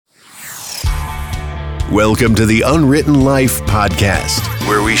Welcome to the Unwritten Life Podcast,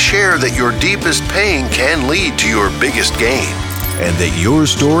 where we share that your deepest pain can lead to your biggest gain, and that your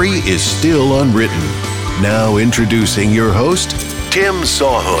story is still unwritten. Now introducing your host, Tim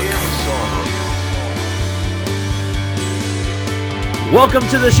Sawhook. Welcome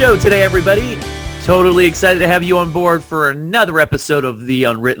to the show today, everybody. Totally excited to have you on board for another episode of the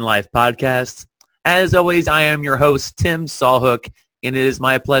Unwritten Life Podcast. As always, I am your host, Tim Sawhook, and it is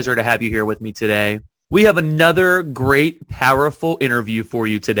my pleasure to have you here with me today. We have another great, powerful interview for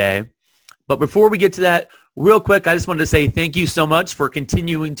you today. But before we get to that, real quick, I just wanted to say thank you so much for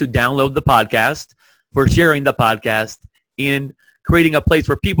continuing to download the podcast, for sharing the podcast, and creating a place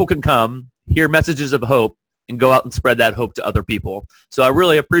where people can come, hear messages of hope, and go out and spread that hope to other people. So I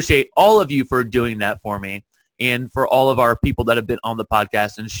really appreciate all of you for doing that for me, and for all of our people that have been on the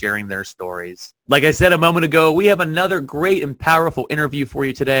podcast and sharing their stories. Like I said a moment ago, we have another great and powerful interview for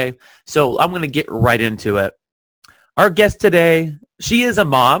you today, so I'm going to get right into it. Our guest today, she is a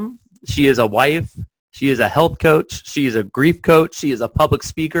mom, she is a wife, she is a health coach, she is a grief coach, she is a public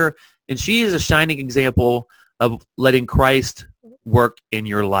speaker, and she is a shining example of letting Christ work in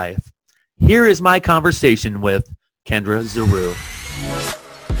your life. Here is my conversation with Kendra Zierau.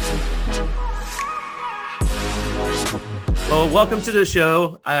 Well, welcome to the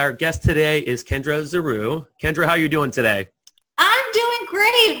show. Our guest today is Kendra Zierau. Kendra, how are you doing today? I'm doing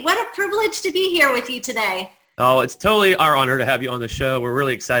great. What a privilege to be here with you today. Oh, it's totally our honor to have you on the show. We're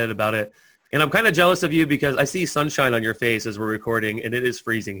really excited about it. And I'm kind of jealous of you because I see sunshine on your face as we're recording, and it is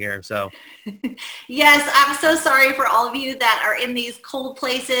freezing here. So, yes, I'm so sorry for all of you that are in these cold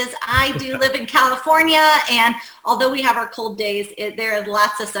places. I do live in California, and although we have our cold days, there is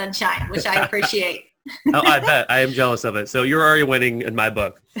lots of sunshine, which I appreciate. Oh, I bet. I am jealous of it. So you're already winning in my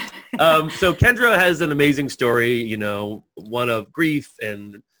book. So Kendra has an amazing story, you know, one of grief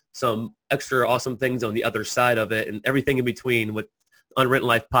and some extra awesome things on the other side of it and everything in between what Unwritten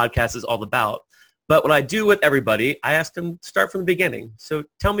Life Podcast is all about. But what I do with everybody, I ask them to start from the beginning. So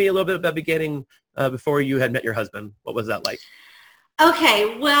tell me a little bit about the beginning before you had met your husband. What was that like?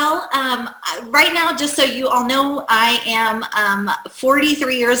 Okay, well, right now, just so you all know, I am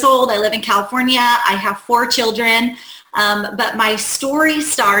 43 years old. I live in California. I have 4 children, but my story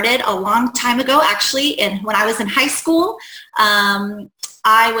started a long time ago, actually, when I was in high school.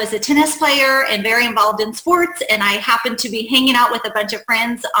 I was a tennis player and very involved in sports, and I happened to be hanging out with a bunch of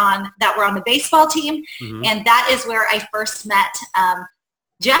friends that were on the baseball team, and that is where I first met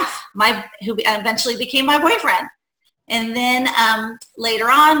Jeff, who eventually became my boyfriend. And then later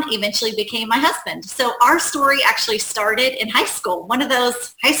on, eventually became my husband. So our story actually started in high school, one of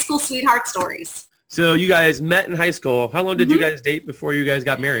those high school sweetheart stories. So you guys met in high school. How long did you guys date before you guys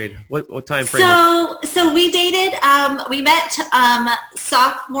got married? What time frame? So we dated, we met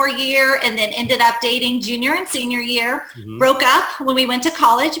sophomore year and then ended up dating junior and senior year. Broke up when we went to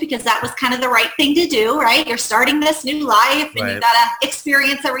college because that was kind of the right thing to do, right? You're starting this new life and you got to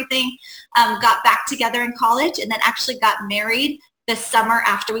experience everything. Got back together in college and then actually got married the summer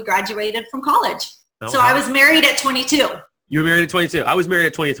after we graduated from college. So I was married at 22. You were married at 22. I was married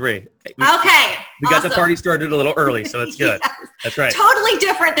at 23. Okay. We got the party started a little early, so that's good. Yes. That's right. Totally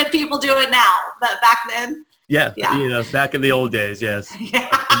different than people do it now, but back then. Yeah. You know, back in the old days, yes. Yeah.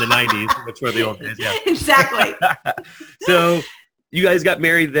 In the 90s, which were the old days, yeah. Exactly. So you guys got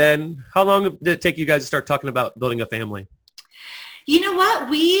married then. How long did it take you guys to start talking about building a family? You know what?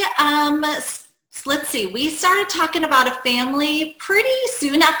 Let's see. We started talking about a family pretty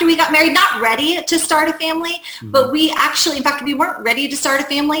soon after we got married. Not ready to start a family, but we actually, in fact, we weren't ready to start a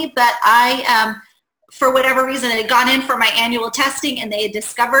family, but I, for whatever reason, had gone in for my annual testing and they had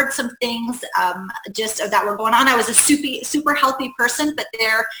discovered some things just that were going on. I was a super healthy person, but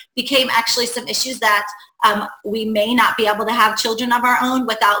there became actually some issues that we may not be able to have children of our own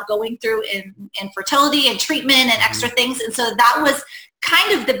without going through infertility and treatment and extra things. And so that was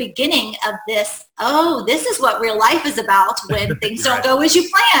kind of the beginning of this, this is what real life is about when things don't go as you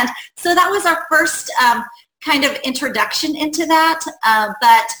planned. So that was our first kind of introduction into that.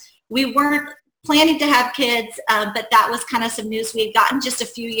 But we weren't planning to have kids, but that was kind of some news we had gotten just a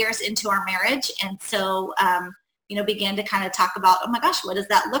few years into our marriage. And so, began to kind of talk about, oh my gosh, what does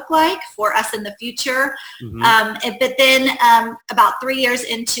that look like for us in the future? But then about 3 years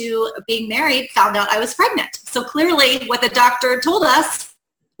into being married, found out I was pregnant. So clearly what the doctor told us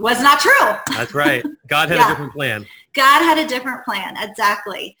was not true. That's right. God had a different plan. God had a different plan.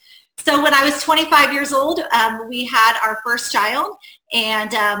 Exactly. So when I was 25 years old, we had our first child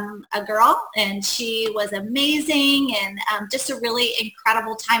and a girl, and she was amazing and just a really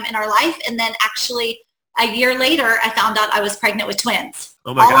incredible time in our life. And then actually a year later, I found out I was pregnant with twins.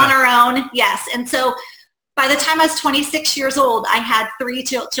 Oh my God. All on our own. Yes. And so by the time I was 26 years old, I had 3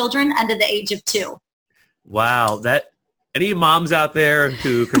 children under the age of 2. Wow. Any moms out there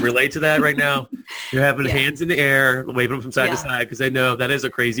who can relate to that right now? You're having hands in the air, waving them from side to side because they know that is a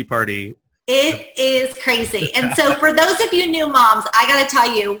crazy party. It is crazy. And so for those of you new moms, I got to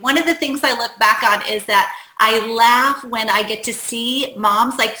tell you, one of the things I look back on is that I laugh when I get to see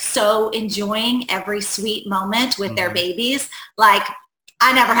moms like so enjoying every sweet moment with their babies. Like,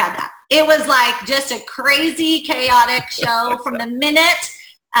 I never had that. It was like just a crazy, chaotic show from the minute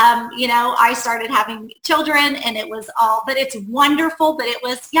I started having children, and it was all, but it's wonderful. But it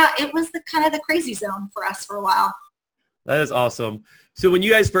was the kind of the crazy zone for us for a while. That is awesome. So when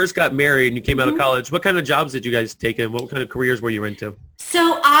you guys first got married and you came out of college, what kind of jobs did you guys take in? What kind of careers were you into?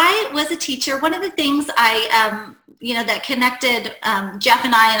 So I was a teacher. One of the things that connected Jeff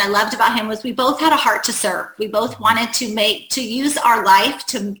and I loved about him was we both had a heart to serve. We both wanted to use our life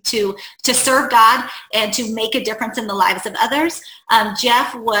to serve God and to make a difference in the lives of others.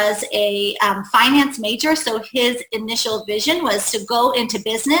 Jeff was a finance major, so his initial vision was to go into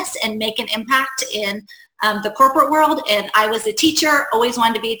business and make an impact in the corporate world. And I was a teacher, always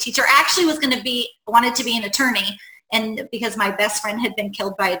wanted to be a teacher. I actually wanted to be an attorney, and because my best friend had been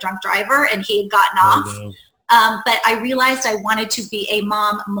killed by a drunk driver and he had gotten off. No. But I realized I wanted to be a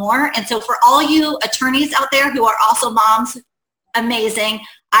mom more. And so for all you attorneys out there who are also moms, amazing.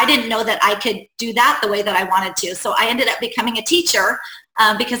 I didn't know that I could do that the way that I wanted to. So I ended up becoming a teacher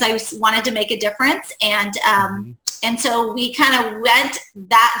because I wanted to make a difference. And so we kind of went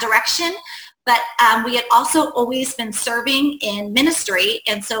that direction. But we had also always been serving in ministry.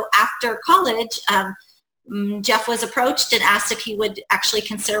 And so after college, Jeff was approached and asked if he would actually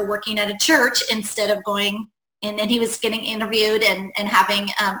consider working at a church instead of going, and then he was getting interviewed and having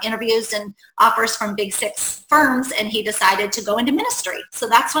interviews and offers from big 6 firms, and he decided to go into ministry. So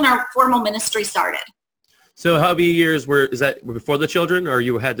that's when our formal ministry started. So how many years is that before the children, or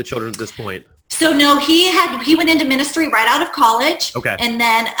you had the children at this point? So no, he went into ministry right out of college. Okay. And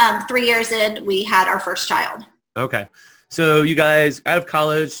then 3 years in, we had our first child. Okay. So you guys, out of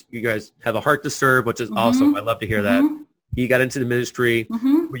college, you guys have a heart to serve, which is awesome. I love to hear that. He got into the ministry.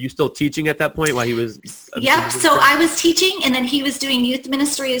 Were you still teaching at that point while he was? Yeah, so I was teaching, and then he was doing youth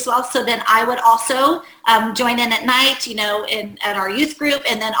ministry as well. So then I would also join in at night, at our youth group,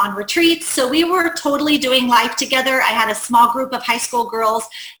 and then on retreats. So we were totally doing life together. I had a small group of high school girls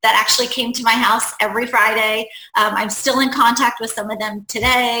that actually came to my house every Friday. I'm still in contact with some of them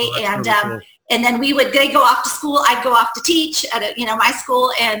today. And then they'd go off to school. I'd go off to teach at my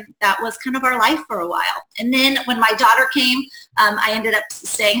school, and that was kind of our life for a while. And then when my daughter came, I ended up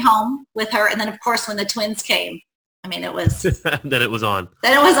staying home with her. And then, of course, when the twins came, it was. Then it was on.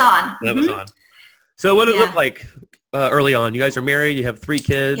 Then it was on. Then it was on. So what did it look like early on? You guys are married. You have 3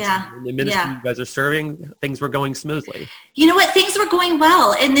 kids. Yeah. In the ministry, you guys are serving. Things were going smoothly. You know what? Things were going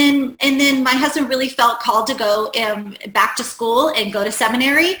well. And then my husband really felt called to go back to school and go to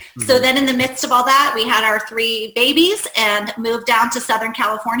seminary. So then in the midst of all that, we had our 3 babies and moved down to Southern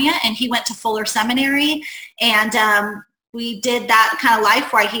California, and he went to Fuller Seminary. And we did that kind of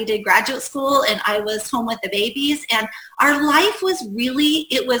life where he did graduate school and I was home with the babies. And our life was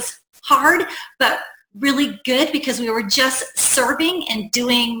it was hard, but really good because we were just serving and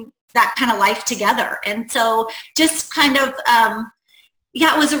doing that kind of life together. And so just kind of,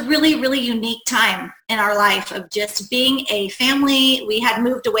 it was a really, really unique time in our life of just being a family. We had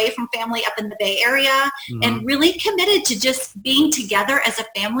moved away from family up in the Bay Area and really committed to just being together as a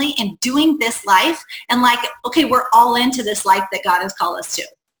family and doing this life. And okay, we're all into this life that God has called us to.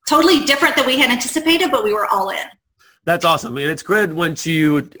 Totally different than we had anticipated, but we were all in. That's awesome. And it's good once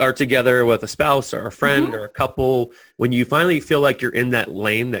you are together with a spouse or a friend or a couple, when you finally feel like you're in that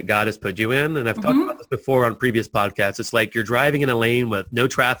lane that God has put you in. And I've talked about this before on previous podcasts. It's like you're driving in a lane with no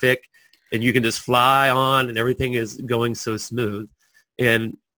traffic and you can just fly on and everything is going so smooth.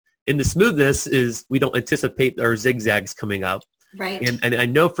 And in the smoothness is we don't anticipate our zigzags coming up. Right. And I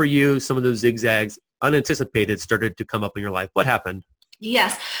know for you, some of those zigzags unanticipated started to come up in your life. What happened?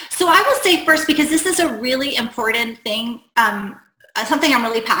 Yes. So I will say first, because this is a really important thing, something I'm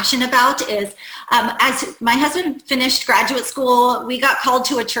really passionate about is as my husband finished graduate school, we got called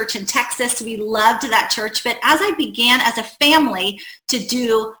to a church in Texas. We loved that church. But as I began as a family to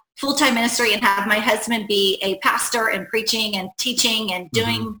do full-time ministry and have my husband be a pastor and preaching and teaching and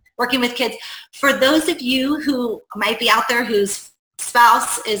working with kids, for those of you who might be out there whose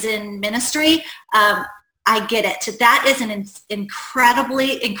spouse is in ministry, I get it. That is an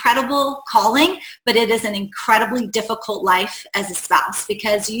incredible calling, but it is an incredibly difficult life as a spouse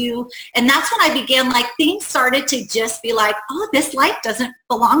because and that's when I began, like, things started to just be like, oh, this life doesn't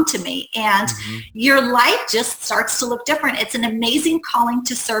belong to me. And your life just starts to look different. It's an amazing calling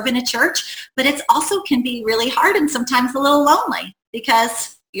to serve in a church, but it's also can be really hard and sometimes a little lonely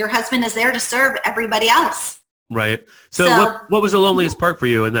because your husband is there to serve everybody else. Right. So what was the loneliest part for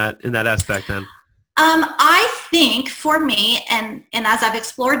you in that aspect then? I think for me, and as I've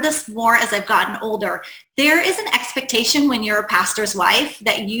explored this more as I've gotten older, there is an expectation when you're a pastor's wife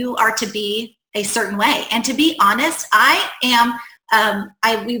that you are to be a certain way. And to be honest, I am,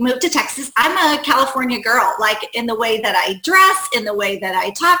 we moved to Texas. I'm a California girl, like in the way that I dress, in the way that I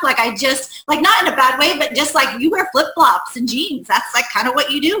talk, like I just, like not in a bad way, but just like you wear flip-flops and jeans. That's like kind of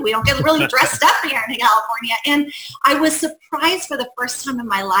what you do. We don't get really dressed up here in California. And I was surprised for the first time in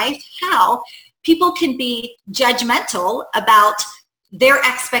my life how people can be judgmental about their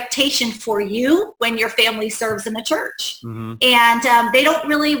expectation for you when your family serves in a church. And they don't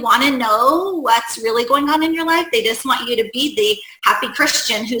really want to know what's really going on in your life. They just want you to be the happy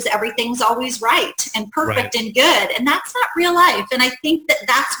Christian whose everything's always right and perfect and good. And that's not real life. And I think that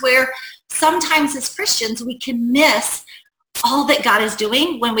that's where sometimes as Christians, we can miss all that God is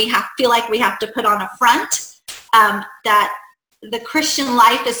doing when we feel like we have to put on a front, that the Christian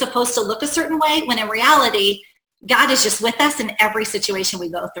life is supposed to look a certain way, when in reality, God is just with us in every situation we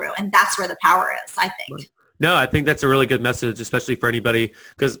go through. And that's where the power is, I think. No, I think that's a really good message, especially for anybody,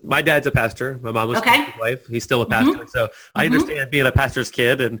 because my dad's a pastor. My mom was a pastor's wife. He's still a pastor. So I understand being a pastor's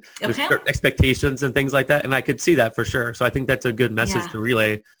kid and there's certain expectations and things like that. And I could see that for sure. So I think that's a good message to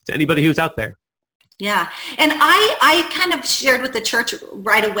relay to anybody who's out there. Yeah. And I kind of shared with the church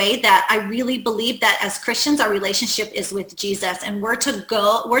right away that I really believe that as Christians, our relationship is with Jesus, and we're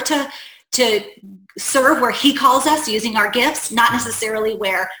to serve where he calls us using our gifts, not necessarily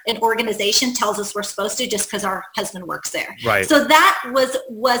where an organization tells us we're supposed to just because our husband works there. Right. So that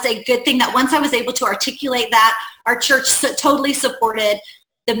was a good thing, that once I was able to articulate that, our church totally supported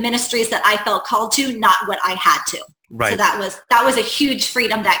the ministries that I felt called to, not what I had to. Right. So that was a huge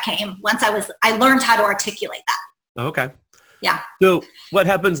freedom that came once I learned how to articulate that. Okay. Yeah. So what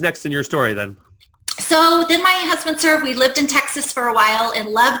happens next in your story then? So then my husband served. We lived in Texas for a while and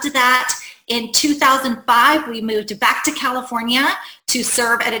loved that. In 2005, we moved back to California to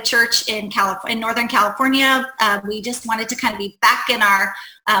serve at a church in Northern California. We just wanted to kind of be back in our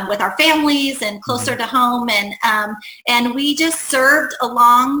with our families and closer to home, and we just served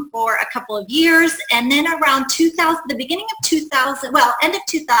along for a couple of years. And then around 2000, the beginning of 2000, well, end of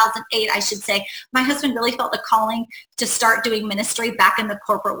 2008, I should say, my husband really felt the calling to start doing ministry back in the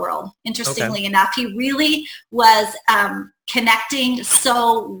corporate world. Interestingly enough, he really was connecting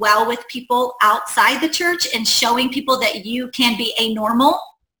so well with people outside the church and showing people that you can be a normal,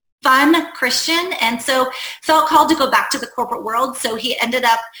 fun Christian, and so felt called to go back to the corporate world. So he ended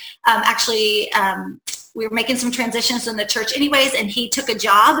up we were making some transitions in the church anyways, and he took a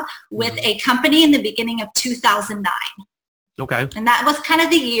job with a company in the beginning of 2009. Okay. And that was kind of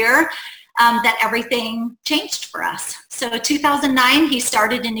the year that everything changed for us. So 2009, he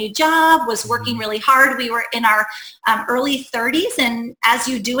started a new job, was working really hard. We were in our early 30s. And as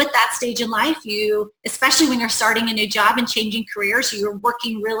you do at that stage in life, especially when you're starting a new job and changing careers, you're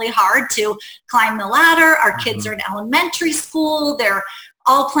working really hard to climb the ladder. Our kids are in elementary school. They're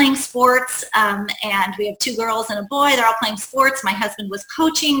all playing sports. And we have 2 girls and a boy. They're all playing sports. My husband was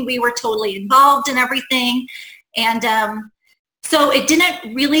coaching. We were totally involved in everything. And so it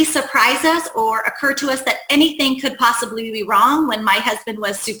didn't really surprise us or occur to us that anything could possibly be wrong when my husband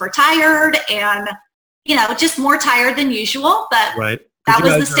was super tired and, just more tired than usual. But that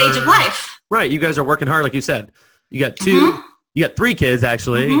was the stage of life. Right. You guys are working hard, like you said. You got you got 3 kids,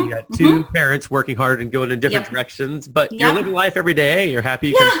 actually. You got 2 parents working hard and going in different directions. But you're living life every day. You're happy.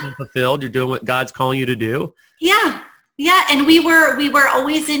 You're kind of fulfilled. You're doing what God's calling you to do. Yeah. Yeah, and we were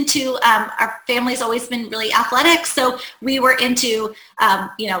always into, our family's always been really athletic, so we were into,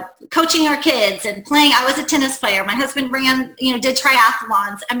 coaching our kids and playing. I was a tennis player. My husband did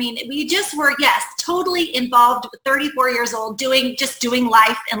triathlons. I mean, we just were, totally involved, 34 years old, doing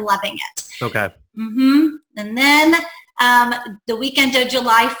life and loving it. Okay. And then the weekend of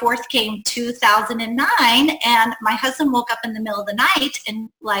July 4th came 2009, and my husband woke up in the middle of the night and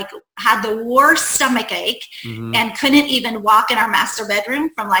had the worst stomach ache and couldn't even walk in our master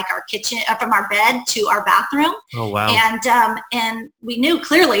bedroom from our kitchen, from our bed to our bathroom. Oh, wow. And we knew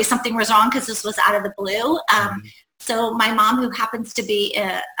clearly something was wrong because this was out of the blue. So my mom, who happens to be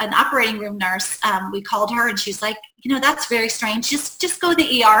an operating room nurse, we called her and she's like, that's very strange. Just go to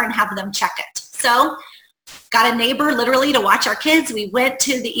the ER and have them check it. So got a neighbor literally to watch our kids. We went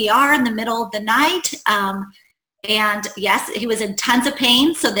to the ER in the middle of the night. And yes, he was in tons of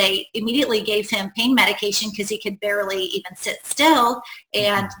pain. So they immediately gave him pain medication because he could barely even sit still.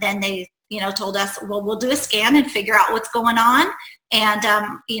 And then they, told us, well, we'll do a scan and figure out what's going on. And,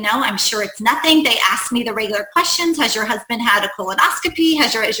 I'm sure it's nothing. They asked me the regular questions. Has your husband had a colonoscopy?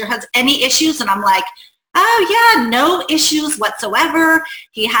 Has your husband any issues? And I'm like, oh yeah, no issues whatsoever.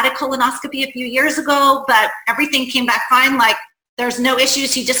 He had a colonoscopy a few years ago, but everything came back fine. Like, there's no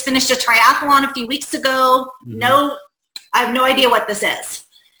issues. He just finished a triathlon a few weeks ago. No, I have no idea what this is.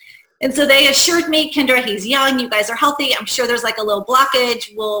 And so they assured me, Kendra, he's young. You guys are healthy. I'm sure there's like a little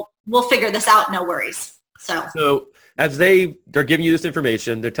blockage. We'll figure this out. No worries. So as they're giving you this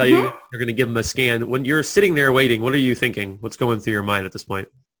information, they're telling you they're going to give them a scan. When you're sitting there waiting, what are you thinking? What's going through your mind at this point?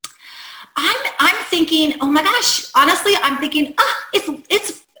 I'm thinking, oh my gosh, honestly, I'm thinking,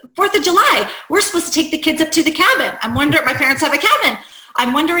 it's 4th of July. We're supposed to take the kids up to the cabin. I'm wondering, my parents have a cabin.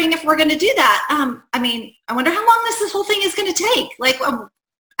 I'm wondering if we're going to do that. I wonder how long this whole thing is going to take.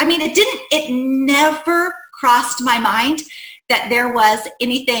 It never crossed my mind that there was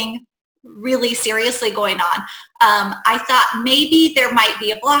anything really seriously going on. I thought maybe there might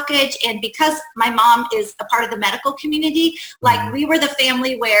be a blockage, and because my mom is a part of the medical community, like we were the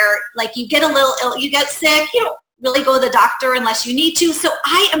family where like you get a little ill, you get sick, you don't really go to the doctor unless you need to. So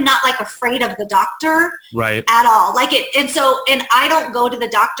I am not like afraid of the doctor at all. And I don't go to the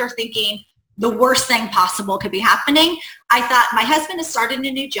doctor thinking the worst thing possible could be happening. I thought my husband has started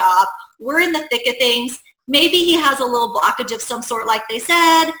a new job. We're in the thick of things. Maybe he has a little blockage of some sort, like they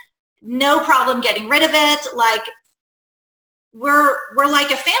said. No problem getting rid of it. Like we're like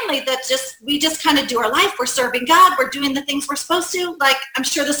a family that we just kind of do our life. We're serving God. We're doing the things we're supposed to. Like, I'm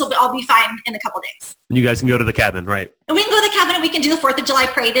sure this will all be fine in a couple days. And you guys can go to the cabin, right? And we can go to the cabin and we can do the 4th of July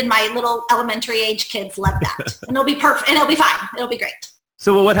parade, and my little elementary age kids love that. And it'll be perfect. And it'll be fine. It'll be great.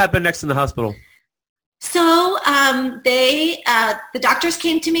 So what happened next in the hospital? So the doctors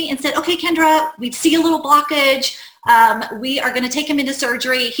came to me and said, okay, Kendra, we see a little blockage. We are going to take him into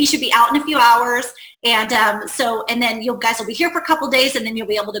surgery. He should be out in a few hours. And then you guys will be here for a couple of days, and then you'll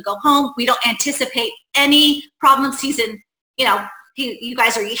be able to go home. We don't anticipate any problems. He's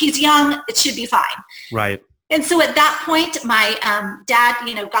he's young. It should be fine. Right. And so at that point, my dad,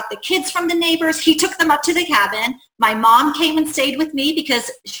 got the kids from the neighbors. He took them up to the cabin. My mom came and stayed with me because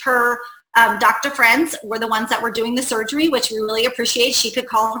her doctor friends were the ones that were doing the surgery, which we really appreciate. She could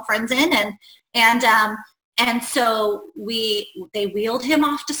call her friends in, and so they wheeled him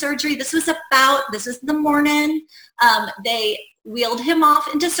off to surgery. This was the morning. They wheeled him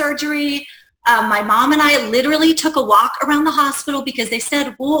off into surgery. My mom and I literally took a walk around the hospital because they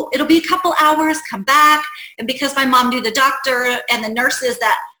said, well, it'll be a couple hours, come back. And because my mom knew the doctor and the nurses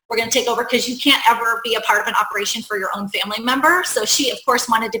that were going to take over, because you can't ever be a part of an operation for your own family member. So she, of course,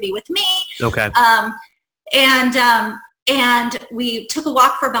 wanted to be with me. Okay. And we took a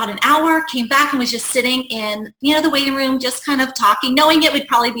walk for about an hour, came back and was just sitting in, the waiting room, just kind of talking, knowing it would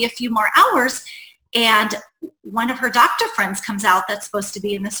probably be a few more hours. And one of her doctor friends comes out that's supposed to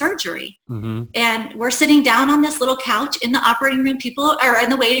be in the surgery. Mm-hmm. And we're sitting down on this little couch in the operating room, people are in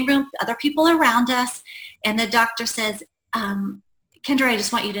the waiting room, other people around us. And the doctor says, Kendra, I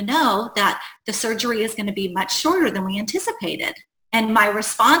just want you to know that the surgery is going to be much shorter than we anticipated. And my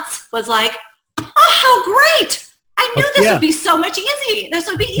response was like, oh, how great. I knew this would be so much easy. This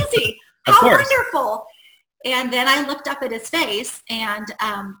would be easy. How wonderful. And then I looked up at his face, and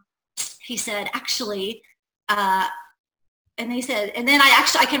he said, actually, and then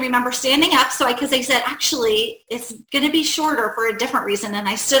I can remember standing up. Because they said, actually, it's going to be shorter for a different reason. And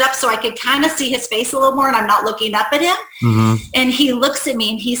I stood up so I could kind of see his face a little more, and I'm not looking up at him. Mm-hmm. And he looks at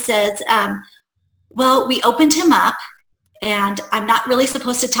me and he says, well, we opened him up. And I'm not really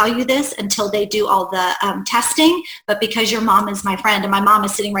supposed to tell you this until they do all the testing, but because your mom is my friend, and my mom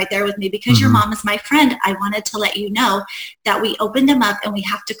is sitting right there with me, because your mom is my friend, I wanted to let you know that we opened him up and we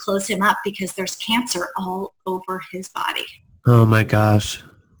have to close him up because there's cancer all over his body. Oh my gosh.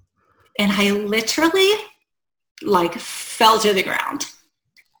 And I literally fell to the ground,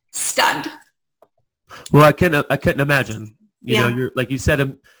 stunned. Well, I couldn't imagine, you know, you're like you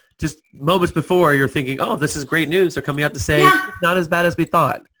said, just moments before, you're thinking, oh, this is great news. They're coming out to say it's not as bad as we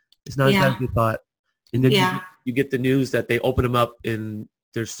thought. It's not as bad as we thought. And then you get the news that they open them up and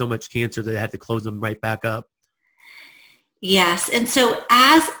there's so much cancer that they had to close them right back up. Yes. And so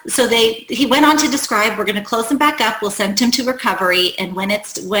he went on to describe, we're going to close him back up. We'll send him to recovery. And when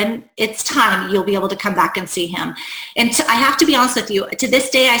it's time, you'll be able to come back and see him. And I have to be honest with you, to this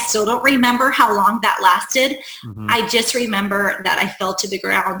day, I still don't remember how long that lasted. Mm-hmm. I just remember that I fell to the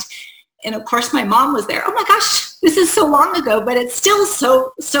ground. And of course my mom was there. Oh my gosh, this is so long ago, but it's still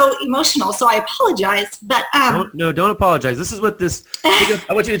so emotional. So I apologize, but don't apologize. This is what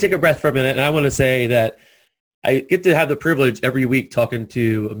I want you to take a breath for a minute. And I want to say that I get to have the privilege every week talking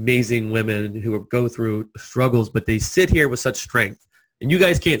to amazing women who go through struggles, but they sit here with such strength. And you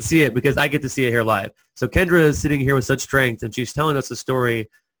guys can't see it because I get to see it here live. So Kendra is sitting here with such strength, and she's telling us a story,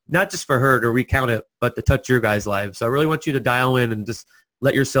 not just for her to recount it, but to touch your guys' lives. So I really want you to dial in and just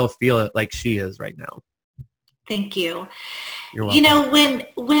let yourself feel it like she is right now. Thank you. You're welcome. You know,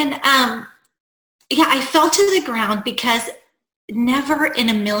 when I fell to the ground because never in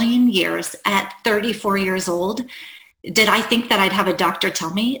a million years at 34 years old did I think that I'd have a doctor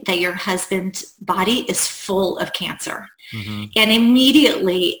tell me that your husband's body is full of cancer. Mm-hmm. And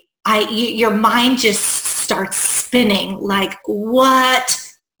immediately your mind just starts spinning like,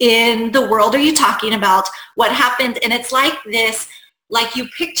 what in the world are you talking about? What happened? And it's like this, like you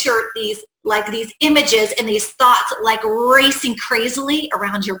picture these images and these thoughts like racing crazily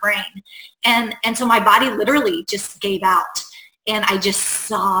around your brain. And so my body literally just gave out, and I just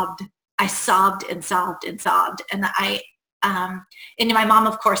sobbed. I sobbed and sobbed and sobbed. And and my mom,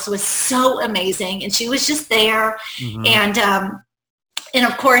 of course, was so amazing, and she was just there. Mm-hmm. And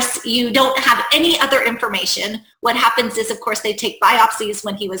of course, you don't have any other information. What happens is, of course, they take biopsies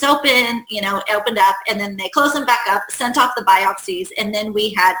when he was opened up, and then they close them back up, sent off the biopsies. And then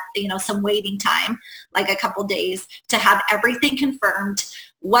we had, some waiting time, like a couple days, to have everything confirmed,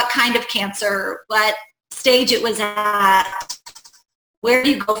 what kind of cancer, what stage it was at, where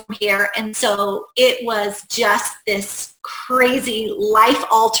do you go from here? And so it was just this crazy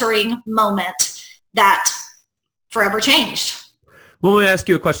life-altering moment that forever changed. Well, let me ask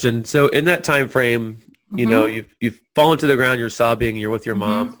you a question. So in that time frame, mm-hmm. You've fallen to the ground, you're sobbing, you're with your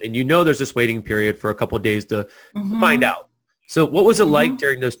mom, mm-hmm. and there's this waiting period for a couple of days to mm-hmm. find out. So what was it mm-hmm. like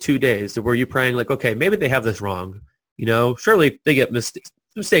during those 2 days? Were you praying like, okay, maybe they have this wrong? Surely they get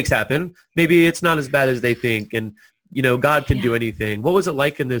mistakes happen. Maybe it's not as bad as they think, and God can do anything. What was it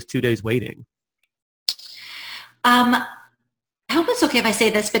like in those 2 days waiting? I hope it's okay if I say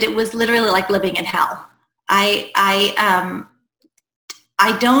this, but it was literally like living in hell. I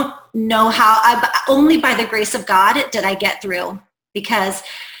don't know how, only by the grace of God did I get through, because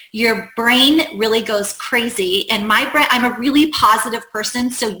your brain really goes crazy. And my brain, I'm a really positive person.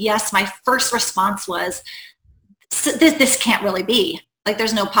 So yes, my first response was, this can't really be. Like,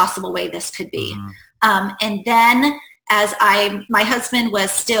 there's no possible way this could be. Mm-hmm. And then my husband was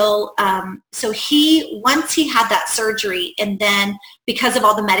still, once he had that surgery, and then because of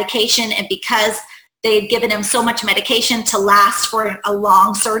all the medication and because they'd given him so much medication to last for a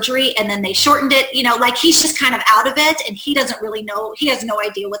long surgery, and then they shortened it, he's just kind of out of it, and he doesn't really know, he has no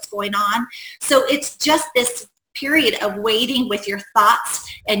idea what's going on. So it's just this period of waiting with your thoughts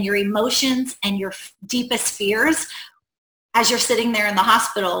and your emotions and your deepest fears as you're sitting there in the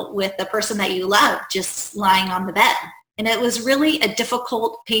hospital with the person that you love just lying on the bed. And it was really a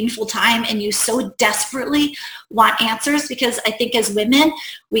difficult, painful time, and you so desperately want answers, because I think as women,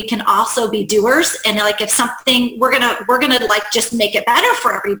 we can also be doers. And like, if something, we're gonna like just make it better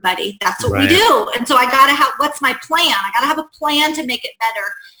for everybody. That's what we do. And so I gotta have, what's my plan? I gotta have a plan to make it better.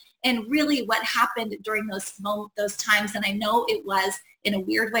 And really what happened during those times, and I know it was in a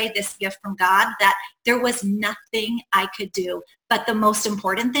weird way this gift from God, that there was nothing I could do. But the most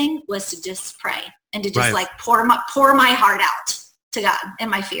important thing was to just pray and to just pour my heart out to God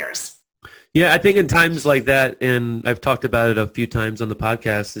and my fears. Yeah, I think in times like that, and I've talked about it a few times on the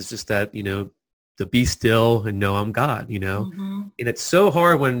podcast, is just that, to be still and know I'm God, mm-hmm. And it's so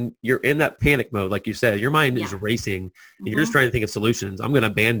hard when you're in that panic mode. Like you said, your mind is racing, and mm-hmm. you're just trying to think of solutions. I'm going to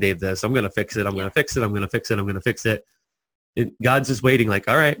Band-Aid this. I'm going to fix it. I'm going to fix it. I'm going to fix it. I'm going to fix it. And God's just waiting like,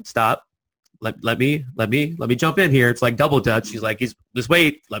 all right, stop. Let me jump in here. It's like double dutch. He's like, just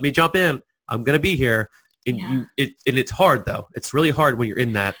wait. Let me jump in. I'm going to be here. And and it's hard though. It's really hard when you're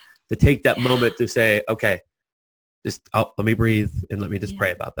in that, to take that moment to say, okay, just let me breathe and let me just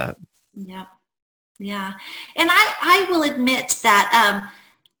pray about that. Yeah. Yeah. And I will admit that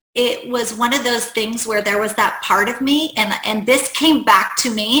it was one of those things where there was that part of me, and this came back to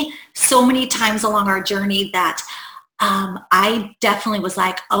me so many times along our journey, that I definitely was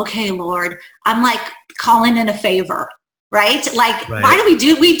like, okay, Lord, I'm like calling in a favor, right? Like, why do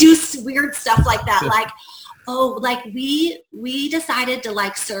we do weird stuff like that? Like, we decided to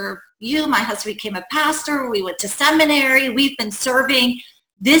like serve you. My husband became a pastor. We went to seminary. We've been serving.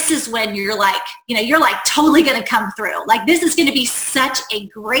 This is when you're like totally going to come through. Like, this is going to be such a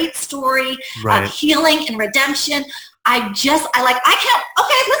great story of healing and redemption. Let's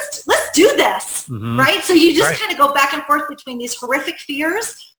do this. Mm-hmm. Right. So you just kind of go back and forth between these horrific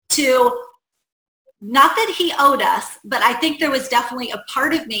fears to, not that he owed us, but I think there was definitely a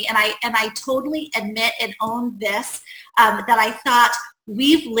part of me, and I totally admit and own this, that I thought,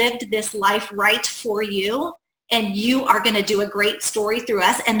 we've lived this life right for you, and you are going to do a great story through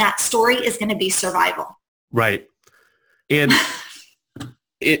us, and that story is going to be survival. Right. And,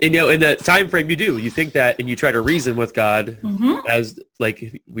 in that time frame, you think that, and you try to reason with God as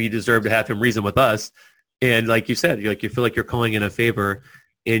like we deserve to have him reason with us. And like you said, you feel like you're calling in a favor,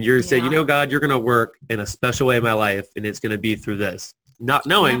 and you're saying, God, you're going to work in a special way in my life, and it's going to be through this, not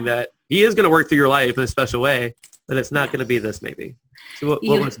knowing that he is going to work through your life in a special way, but it's not going to be this maybe. So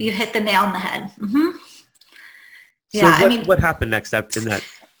you hit the nail on the head. So what happened next in that?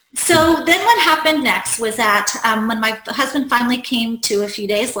 So then what happened next was that when my husband finally came to a few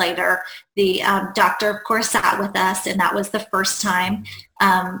days later, the doctor, of course, sat with us, and that was the first time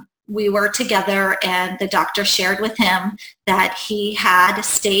we were together, and the doctor shared with him that he had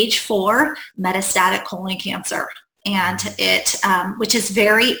stage 4 metastatic colon cancer. And it, which is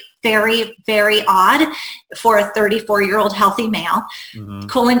very, very, very odd for a 34-year-old healthy male.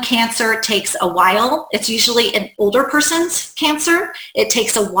 Colon cancer takes a while. It's usually an older person's cancer. It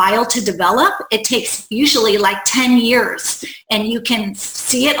takes a while to develop. It takes usually like 10 years, and you can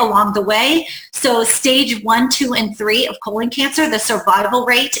see it along the way. So stage 1, 2, and 3 of colon cancer, the survival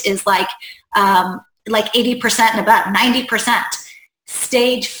rate is like 80% and above, 90%.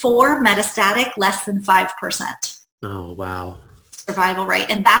 Stage 4 metastatic, less than 5%. Oh, wow. Survival rate.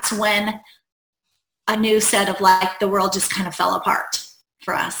 And that's when a new set of the world just kind of fell apart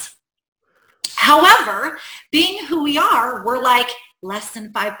for us. However, being who we are, we're like less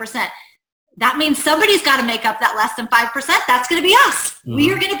than 5%. That means somebody's got to make up that less than 5%. That's going to be us.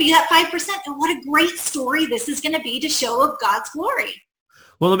 We are going to be that 5%. And what a great story this is going to be to show of God's glory.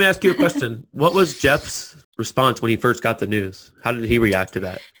 Well, let me ask you a question. What was Jeff's response when he first got the news? How did he react to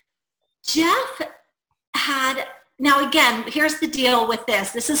that? Jeff had... Now, again, here's the deal with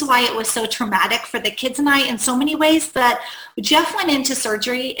this. This is why it was so traumatic for the kids and I in so many ways. But Jeff went into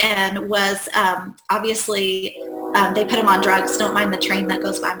surgery and was obviously, they put him on drugs. Don't mind the train that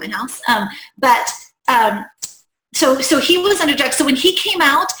goes by my house. So he was under drugs. So when he came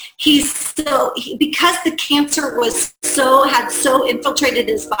out, because the cancer had so infiltrated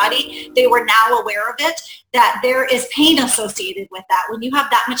his body, they were now aware of it, that there is pain associated with that. When you have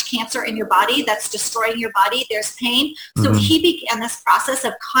that much cancer in your body that's destroying your body, there's pain. So he began this process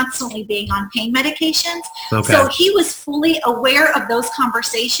of constantly being on pain medications. Okay. So he was fully aware of those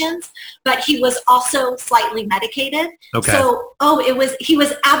conversations, but he was also slightly medicated. Okay. So, he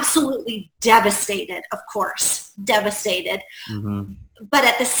was absolutely devastated, of course, devastated. But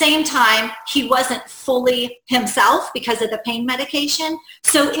at the same time, he wasn't fully himself because of the pain medication.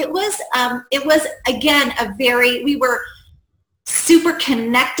 So it was again, we were super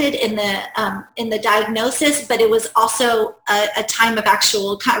connected in the diagnosis, but it was also a time of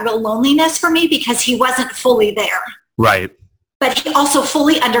actual kind of real loneliness for me because he wasn't fully there. Right. But he also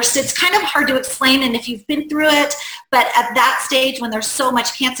fully understood. It's kind of hard to explain, and if you've been through it, but at that stage when there's so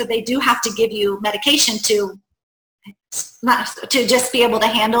much cancer, they do have to give you medication to just be able to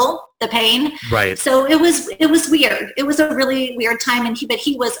handle the pain. Right. So it was weird. It was a really weird time, but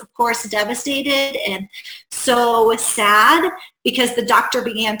he was, of course, devastated and so sad because the doctor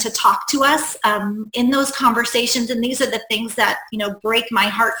began to talk to us in those conversations. And these are the things that, break my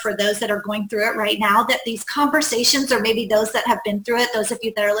heart for those that are going through it right now, that these conversations, or maybe those that have been through it, those of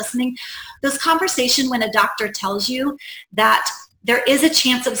you that are listening, those conversations when a doctor tells you that there is a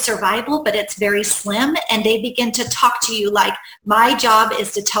chance of survival, but it's very slim. And they begin to talk to you like, my job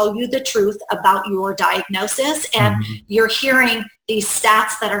is to tell you the truth about your diagnosis. And you're hearing these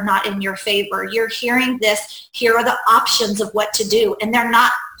stats that are not in your favor. You're hearing this, here are the options of what to do. And they're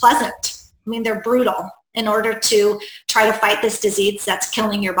not pleasant. I mean, they're brutal in order to try to fight this disease that's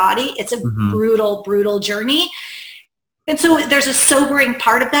killing your body. It's a brutal, brutal journey. And so there's a sobering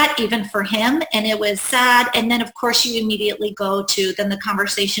part of that, even for him, and it was sad. And then, of course, you immediately then the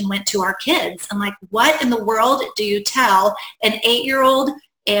conversation went to our kids. I'm like, what in the world do you tell an 8-year-old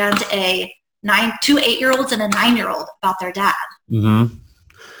and two 8-year-olds and a 9-year-old about their dad?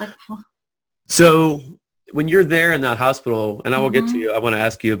 Like, so when you're there in that hospital, and I will get to you, I want to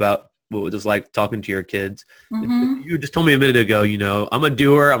ask you about what it was like talking to your kids. You just told me a minute ago, I'm a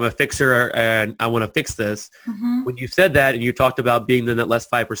doer, I'm a fixer, and I want to fix this. When you said that and you talked about being in that less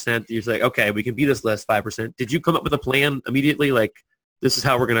 5%, you're like, okay, we can be this less 5%. Did you come up with a plan immediately? Like, this is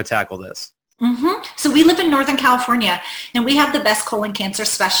how we're going to tackle this? So we live in Northern California, and we have the best colon cancer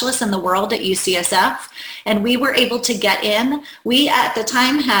specialists in the world at UCSF, and we were able to get in. We at the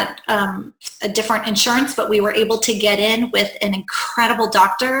time had a different insurance, but we were able to get in with an incredible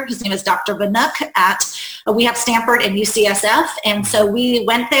doctor. His name is Dr. Banuk we have Stanford and UCSF, and so we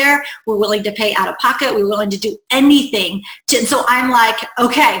went there. We're willing to pay out of pocket. We're willing to do anything. And so I'm like,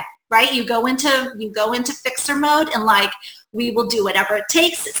 okay, right? You go into fixer mode, and like, we will do whatever it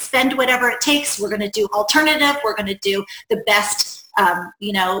takes, spend whatever it takes. We're going to do alternative. We're going to do the best,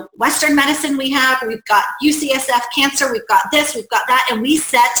 Western medicine we have. We've got UCSF cancer. We've got this. We've got that. And we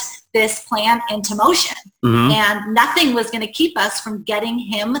set this plan into motion. And nothing was going to keep us from getting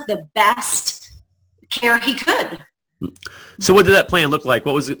him the best care he could. So what did that plan look like?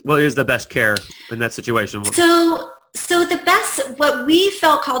 What is the best care in that situation? So what we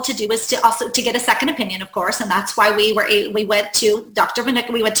felt called to do was to get a second opinion, of course, and that's why we went to Dr.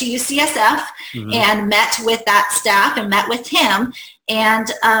 Vanek, we went to UCSF and met with that staff and met with him. And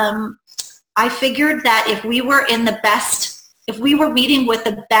I figured that if we were meeting with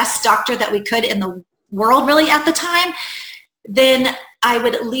the best doctor that we could in the world really at the time, then I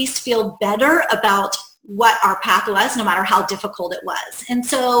would at least feel better about what our path was, no matter how difficult it was. And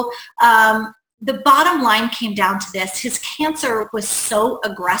so, the bottom line came down to this. His cancer was so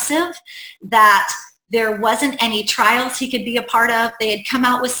aggressive that there wasn't any trials he could be a part of. They had come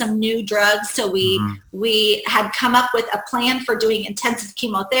out with some new drugs. So we had come up with a plan for doing intensive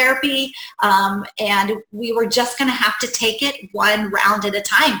chemotherapy. And we were just going to have to take it one round at a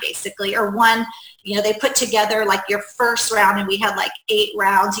time, basically, or one, they put together like your first round, and we had like 8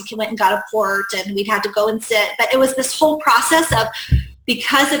 rounds. You went and got a port, and we'd had to go and sit. But it was this whole process of,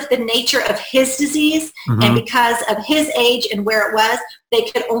 because of the nature of his disease and because of his age and where it was, they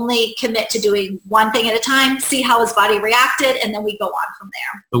could only commit to doing one thing at a time, see how his body reacted, and then we go on from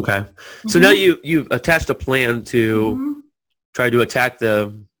there. Okay. So now you've attached a plan to try to attack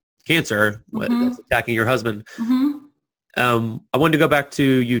the cancer that's attacking your husband. I wanted to go back to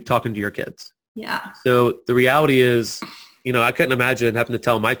you talking to your kids. Yeah. So the reality is, I couldn't imagine having to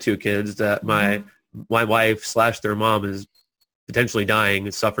tell my 2 kids that my wife / their mom is potentially dying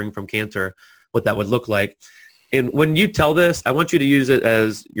and suffering from cancer, what that would look like. And when you tell this, I want you to use it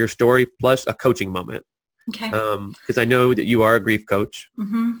as your story plus a coaching moment. Okay. Because I know that you are a grief coach,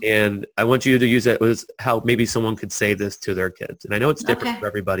 and I want you to use it as how maybe someone could say this to their kids. And I know it's different for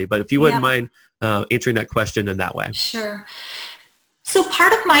everybody, but if you wouldn't mind answering that question in that way. Sure. So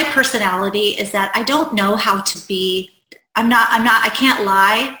part of my personality is that I don't know how to be I can't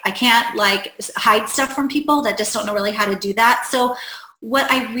lie. I can't hide stuff from people that just don't know really how to do that. So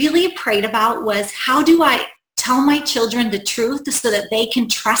what I really prayed about was, how do I tell my children the truth so that they can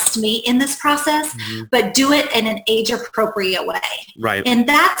trust me in this process, but do it in an age appropriate way. Right. And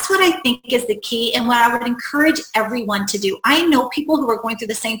that's what I think is the key, and what I would encourage everyone to do. I know people who are going through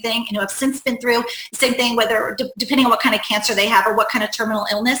the same thing and who have since been through the same thing, whether depending on what kind of cancer they have or what kind of terminal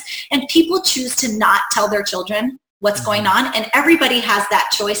illness, and people choose to not tell their children what's going on, and everybody has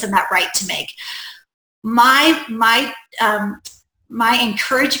that choice and that right to make. My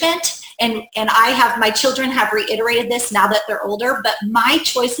encouragement, and my children have reiterated this now that they're older, but my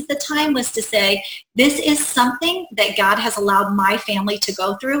choice at the time was to say, this is something that God has allowed my family to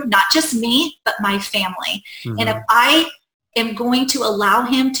go through, not just me, but my family. And if I am going to allow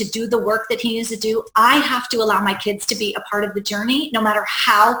him to do the work that he needs to do, I have to allow my kids to be a part of the journey, no matter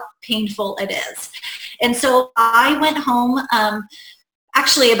how painful it is. And so I went home.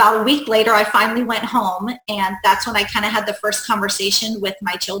 Actually, about a week later, I finally went home, and that's when I kind of had the first conversation with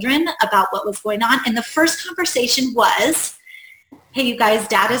my children about what was going on. And the first conversation was, hey, you guys,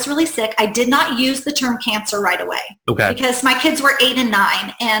 Dad is really sick. I did not use the term cancer right away. Okay. Because my kids were 8 and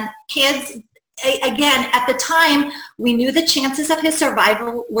 9, and kids, again, at the time, we knew the chances of his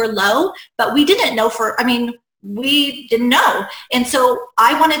survival were low, but we didn't know we didn't know. And so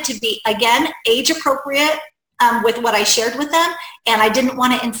I wanted to be, again, age appropriate with what I shared with them, and I didn't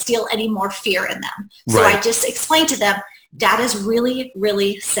want to instill any more fear in them. So I just explained to them, Dad is really,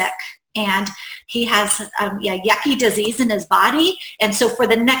 really sick, and he has yucky disease in his body. And so for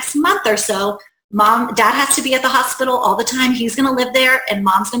the next month or so, Dad has to be at the hospital all the time. He's going to live there, and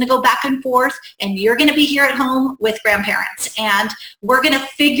Mom's going to go back and forth, and you're going to be here at home with grandparents. And we're going to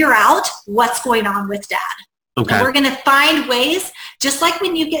figure out what's going on with Dad. Okay. And we're going to find ways, just like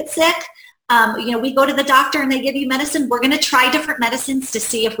when you get sick, we go to the doctor and they give you medicine. We're going to try different medicines to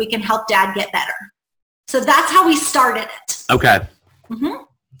see if we can help Dad get better. So that's how we started it. Okay.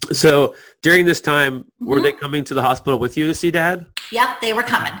 So during this time, were they coming to the hospital with you to see Dad? Yep, they were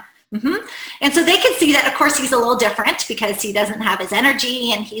coming. Mm-hmm. And so they can see that, of course, he's a little different because he doesn't have his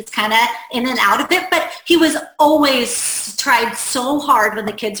energy and he's kind of in and out of it. But he was always tried so hard when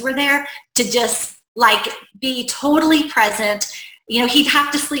the kids were there to just like be totally present. You know, he'd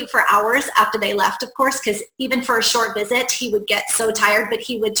have to sleep for hours after they left, of course, because even for a short visit, he would get so tired, but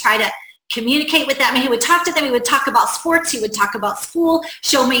he would try to communicate with them. And he would talk to them. He would talk about sports. He would talk about school,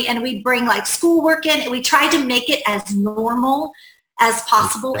 show me, and we'd bring like schoolwork in. And we tried to make it as normal as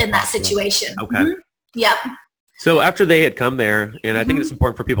possible in that situation. Okay. Mm-hmm. Yep. So after they had come there, and I think it's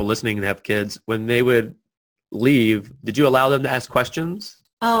important for people listening to have kids, when they would leave, did you allow them to ask questions?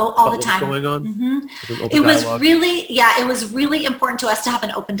 Oh, all the time. What's going on? Mm-hmm. It was really, it was really important to us to have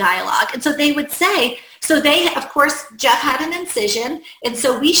an open dialogue. And so they would say, so they, of course, Jeff had an incision. And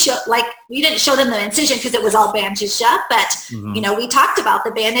so we didn't show them the incision because it was all bandaged up, but, you know, we talked about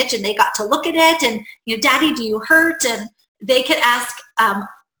the bandage and they got to look at it and, you know, Daddy, do you hurt? And they could ask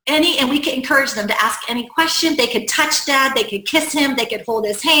and we could encourage them to ask any question. They could touch Dad, they could kiss him, they could hold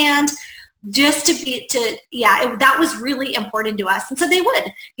his hand. Just that was really important to us. And so they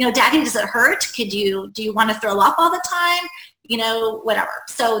would, you know, Daddy, does it hurt? Do you want to throw up all the time? You know, whatever.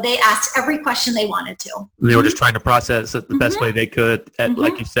 So they asked every question they wanted to. They were just trying to process it the best way they could, at,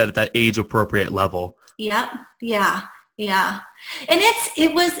 like you said, at that age appropriate level. Yep. Yeah. And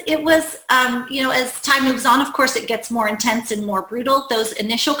it was, you know, as time moves on, of course, it gets more intense and more brutal. Those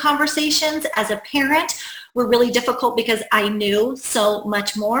initial conversations as a parent were really difficult because I knew so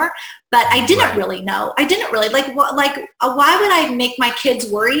much more, but I didn't really know. I didn't really why would I make my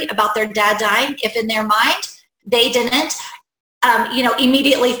kids worry about their dad dying if in their mind they didn't, you know,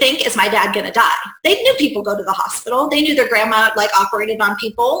 immediately think, is my dad going to die? They knew people go to the hospital. They knew their grandma operated on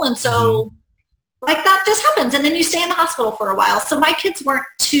people. And so that just happens. And then you stay in the hospital for a while. So my kids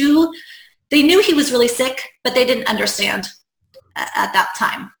they knew he was really sick, but they didn't understand at that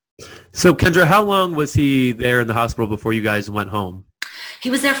time. So Kendra, how long was he there in the hospital before you guys went home? He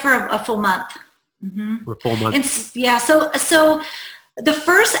was there for a full month. Mm-hmm. For a full month? And so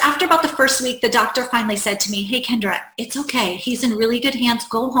after about the first week, the doctor finally said to me, hey, Kendra, it's okay. He's in really good hands.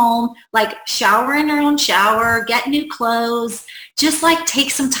 Go home, shower in your own shower, get new clothes, just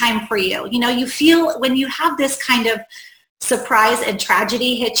take some time for you. You know, you feel when you have this kind of surprise and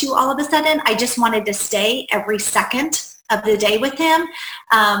tragedy hit you all of a sudden, I just wanted to stay every second of the day with him.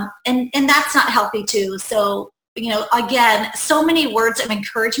 And that's not healthy too. So, you know, again, so many words of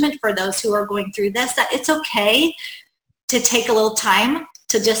encouragement for those who are going through this, that it's okay to take a little time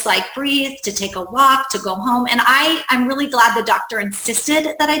to just breathe, to take a walk, to go home. And I'm really glad the doctor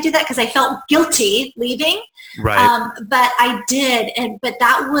insisted that I do that because I felt guilty leaving. Right. But I did. But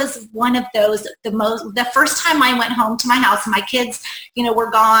that was one of those, the first time I went home to my house, my kids, you know, were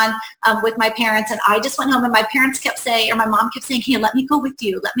gone with my parents, and I just went home, and my parents kept saying, or my mom kept saying, hey, let me go with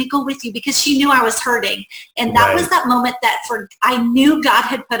you, because she knew I was hurting. And that was that moment that I knew God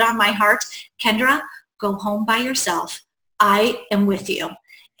had put on my heart, Kendra, go home by yourself. I am with you.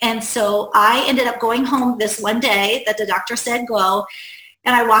 And so I ended up going home this one day that the doctor said go,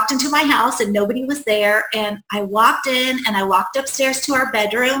 and I walked into my house and nobody was there. And I walked in and I walked upstairs to our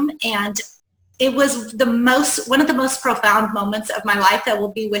bedroom, and it was one of the most profound moments of my life that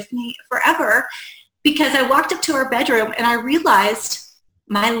will be with me forever, because I walked up to our bedroom and I realized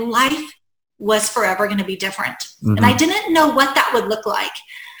my life was forever going to be different. Mm-hmm. And I didn't know what that would look like.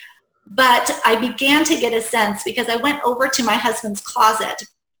 But I began to get a sense because I went over to my husband's closet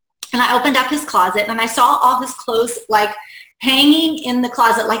and I opened up his closet and I saw all his clothes hanging in the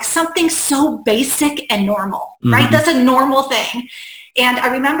closet, something so basic and normal, right? That's a normal thing. And I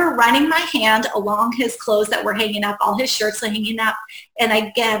remember running my hand along his clothes that were hanging up, all his shirts were hanging up. And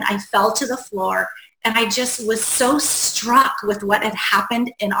again, I fell to the floor and I just was so struck with what had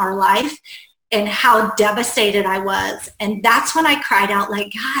happened in our life and how devastated I was. And that's when I cried out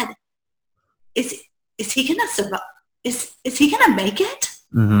God, is he going to survive? Is he going to make it?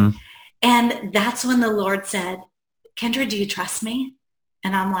 Mm-hmm. And that's when the Lord said, Kendra, do you trust me?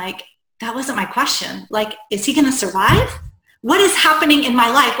 And I'm that wasn't my question. Is he going to survive? What is happening in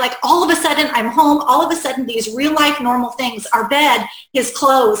my life? All of a sudden I'm home. All of a sudden these real life normal things, our bed, his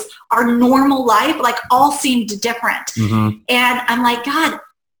clothes, our normal life, all seemed different. Mm-hmm. And I'm God,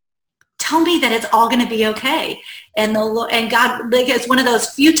 tell me that it's all going to be okay. And God, it's one of those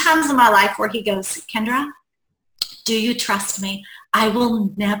few times in my life where he goes, Kendra, do you trust me? I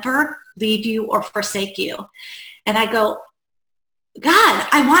will never leave you or forsake you. And I go, God,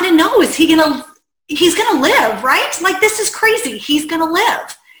 I want to know, he's going to live, right? This is crazy. He's going to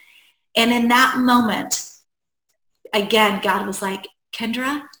live. And in that moment, again, God was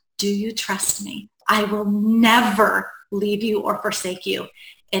Kendra, do you trust me? I will never leave you or forsake you.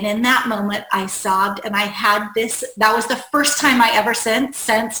 And in that moment, I sobbed, and I had this, that was the first time I ever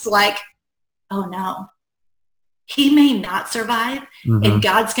sensed like, oh no, he may not survive. And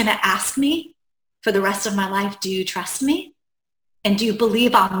God's going to ask me for the rest of my life, do you trust me? And do you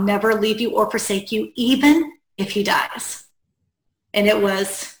believe I'll never leave you or forsake you, even if he dies? And it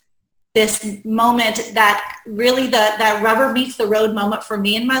was this moment that really that rubber meets the road moment for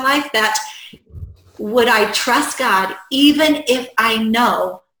me in my life, that would I trust God even if I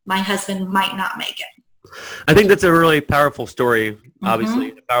know my husband might not make it? I think that's a really powerful story,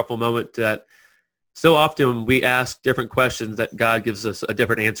 obviously, a powerful moment that so often we ask different questions that God gives us a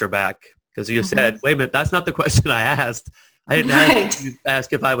different answer back. Because you said, wait a minute, that's not the question I asked. I didn't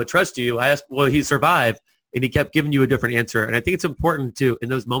ask if I would trust you. I asked, will he survive? And he kept giving you a different answer. And I think it's important to, in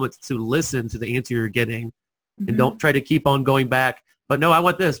those moments, to listen to the answer you're getting and don't try to keep on going back. But no, I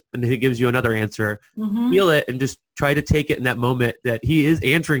want this. And he gives you another answer. Feel it and just try to take it in that moment that he is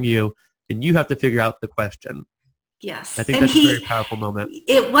answering you and you have to figure out the question. Yes. I think that's a very powerful moment.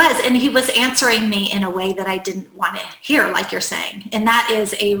 It was. And he was answering me in a way that I didn't want to hear, like you're saying. And that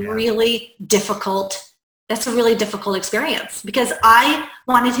is a really difficult experience, because I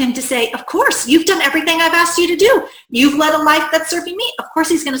wanted him to say, of course, you've done everything I've asked you to do. You've led a life that's serving me. Of course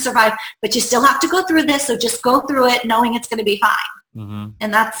he's going to survive, but you still have to go through this. So just go through it knowing it's going to be fine.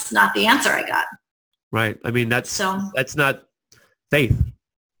 And that's not the answer I got. Right. I mean, that's not faith,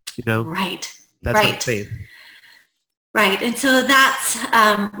 you know? Right. That's not faith. Right. And so that's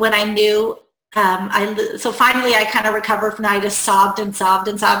when I knew, so finally I kind of recovered from that. I just sobbed and sobbed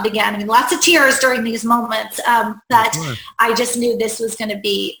and sobbed again. I mean, lots of tears during these moments, that I just knew this was going to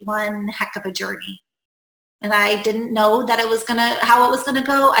be one heck of a journey. And I didn't know that how it was going to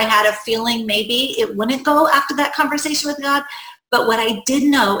go. I had a feeling maybe it wouldn't go after that conversation with God. But what I did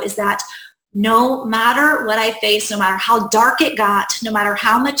know is that no matter what I faced, no matter how dark it got, no matter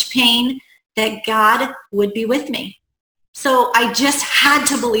how much pain, that God would be with me. So I just had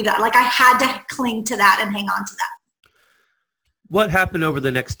to believe that. Like I had to cling to that and hang on to that. What happened over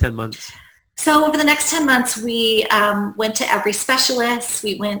the next 10 months? So over the next 10 months, we went to every specialist.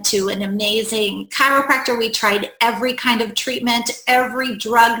 We went to an amazing chiropractor. We tried every kind of treatment, every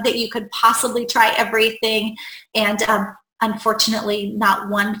drug that you could possibly try, everything. And unfortunately, not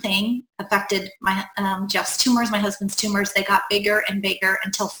one thing affected my Jeff's tumors, my husband's tumors. They got bigger and bigger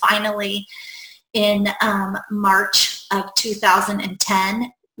until finally in March of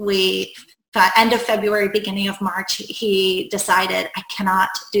 2010, end of February, beginning of March, he decided I cannot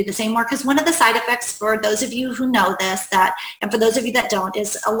do this anymore. Because one of the side effects, for those of you who know this, and for those of you that don't,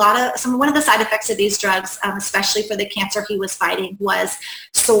 is one of the side effects of these drugs, especially for the cancer he was fighting, was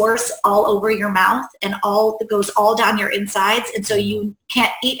sores all over your mouth and it goes all down your insides. And so you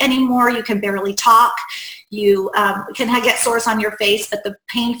can't eat anymore. You can barely talk. You can get sores on your face, but the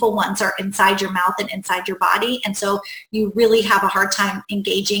painful ones are inside your mouth and inside your body. And so you really have a hard time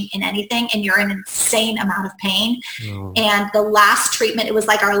engaging in anything, and you're in an insane amount of pain. And the last treatment, it was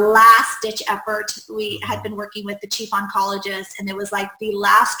like our last ditch effort. We had been working with the chief oncologist, and it was like the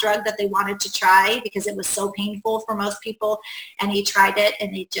last drug that they wanted to try because it was so painful for most people. And he tried it,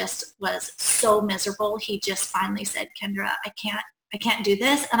 and it just was so miserable. He just finally said, Kendra, I can't do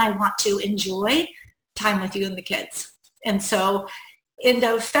this, and I want to enjoy time with you and the kids. And so end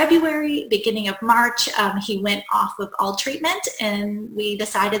of February, beginning of March, he went off of all treatment, and we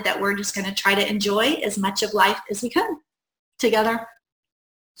decided that we're just going to try to enjoy as much of life as we could together.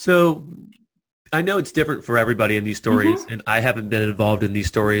 So I know it's different for everybody in these stories, and I haven't been involved in these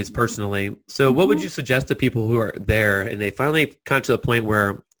stories personally. So what would you suggest to people who are there and they finally come to the point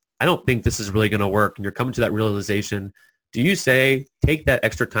where I don't think this is really going to work, and you're coming to that realization? Do you say take that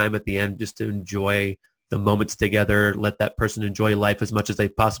extra time at the end just to enjoy the moments together, let that person enjoy life as much as they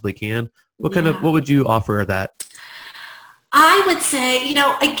possibly can? What would you offer that? I would say,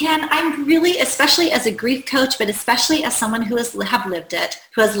 again, I'm really, especially as a grief coach, but especially as someone who has lived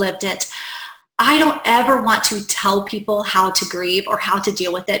it, I don't ever want to tell people how to grieve or how to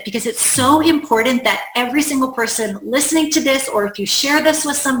deal with it, because it's so important that every single person listening to this, or if you share this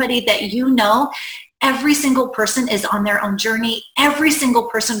with somebody that you know, every single person is on their own journey. Every single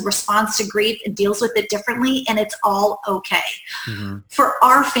person responds to grief and deals with it differently, and it's all okay. For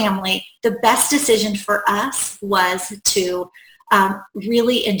our family, the best decision for us was to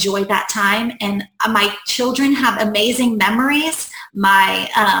really enjoy that time. And my children have amazing memories.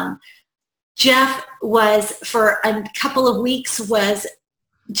 My Jeff was, for a couple of weeks, was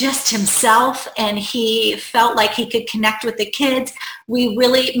just himself, and he felt like he could connect with the kids. We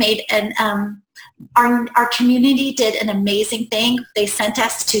really made Our community did an amazing thing. They sent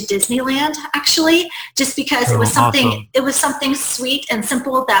us to Disneyland, actually, just because it was something. Awesome. It was something sweet and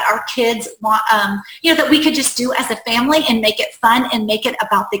simple that our kids want. That we could just do as a family and make it fun and make it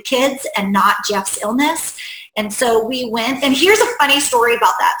about the kids and not Jeff's illness. And so we went. And here's a funny story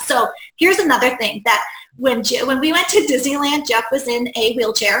about that. So here's another thing that when we went to Disneyland, Jeff was in a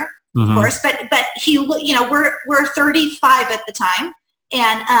wheelchair, of course, but he, we're 35 at the time.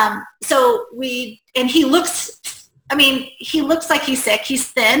 And he looks like he's sick. He's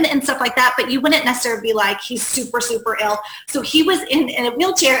thin and stuff like that, but you wouldn't necessarily be like, he's super, super ill. So he was in a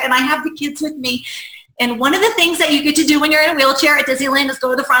wheelchair, and I have the kids with me. And one of the things that you get to do when you're in a wheelchair at Disneyland is go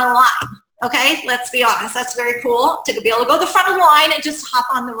to the front of the line. Okay, let's be honest. That's very cool to be able to go to the front of the line and just hop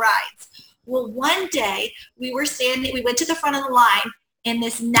on the rides. Well, one day we went to the front of the line, and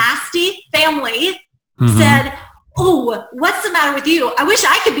this nasty family said, "Oh, what's the matter with you? I wish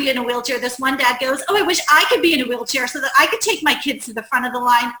I could be in a wheelchair." This one dad goes, "Oh, I wish I could be in a wheelchair so that I could take my kids to the front of the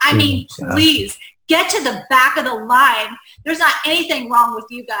line. I mean, please get to the back of the line. There's not anything wrong with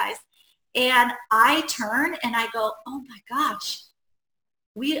you guys." And I turn and I go, "Oh my gosh,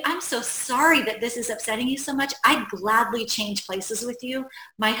 I'm so sorry that this is upsetting you so much. I'd gladly change places with you.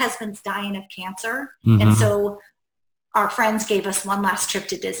 My husband's dying of cancer." And so our friends gave us one last trip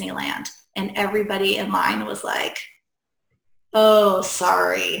to Disneyland. And everybody in line was like, "Oh,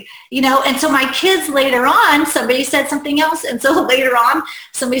 sorry." And so my kids later on, somebody said something else. And so later on,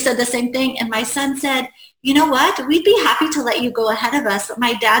 somebody said the same thing. And my son said, "You know what? We'd be happy to let you go ahead of us, but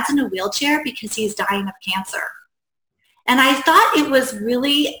my dad's in a wheelchair because he's dying of cancer." And I thought it was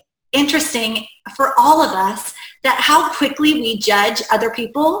really interesting for all of us that how quickly we judge other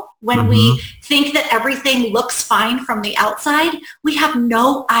people when we think that everything looks fine from the outside. We have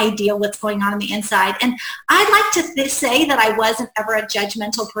no idea what's going on the inside. And I'd like to say that I wasn't ever a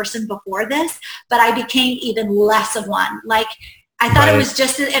judgmental person before this, but I became even less of one. Like, I thought it was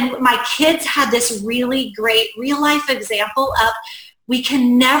just, and my kids had this really great real life example of, we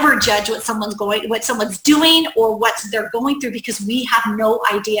can never judge what someone's doing or what they're going through, because we have no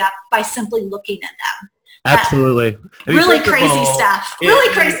idea by simply looking at them. Absolutely. Really crazy stuff.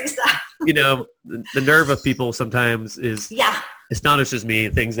 The nerve of people sometimes astonishes me,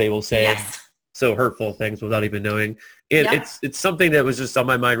 things they will say, so hurtful things without even knowing. It's something that was just on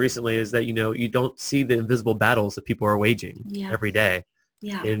my mind recently, is that, you don't see the invisible battles that people are waging every day.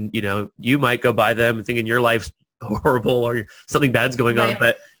 Yeah. And, you might go by them thinking your life's horrible or something bad's going on,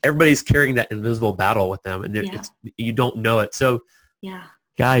 but everybody's carrying that invisible battle with them, and you don't know it. So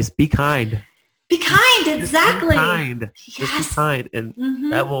guys, be kind. Be kind, exactly. Be kind. Just be kind,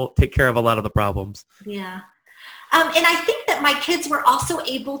 and that will take care of a lot of the problems. Yeah. And I think that my kids were also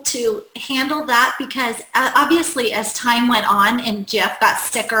able to handle that because obviously as time went on and Jeff got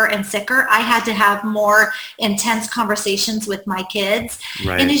sicker and sicker, I had to have more intense conversations with my kids.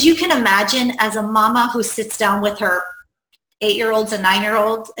 Right. And as you can imagine, as a mama who sits down with her 8-year-olds and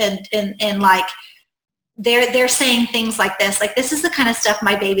 9-year-olds and like, they're saying things like this is the kind of stuff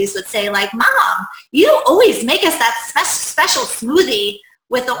my babies would say, like, "Mom, you always make us that special smoothie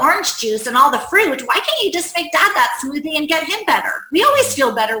with the orange juice and all the fruit. Why can't you just make Dad that smoothie and get him better? We always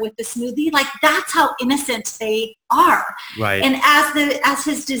feel better with the smoothie." Like, that's how innocent they are. Right. And as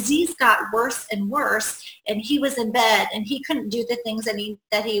his disease got worse and worse, and he was in bed and he couldn't do the things that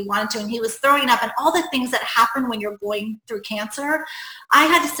he wanted to, and he was throwing up and all the things that happen when you're going through cancer, I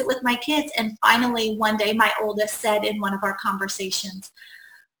had to sit with my kids. And finally, one day, my oldest said in one of our conversations,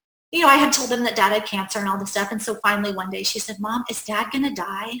 I had told him that Dad had cancer and all this stuff. And so finally one day she said, "Mom, is Dad going to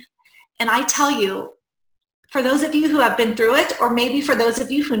die?" And I tell you, for those of you who have been through it, or maybe for those of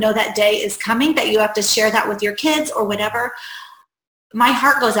you who know that day is coming, that you have to share that with your kids or whatever, my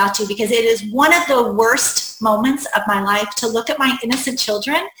heart goes out to you, because it is one of the worst moments of my life to look at my innocent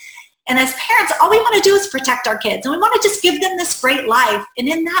children. And as parents, all we want to do is protect our kids, and we want to just give them this great life. And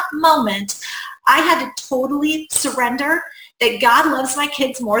in that moment, I had to totally surrender that God loves my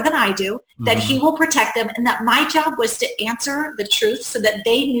kids more than I do, that he will protect them, and that my job was to answer the truth so that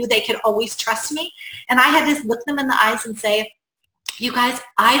they knew they could always trust me. And I had to look them in the eyes and say, "You guys,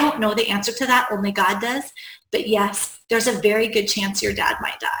 I don't know the answer to that. Only God does. But yes, there's a very good chance your dad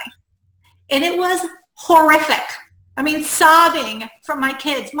might die." And it was horrific. I mean, sobbing from my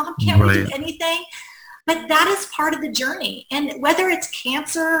kids. "Mom, can't we do anything?" But that is part of the journey. And whether it's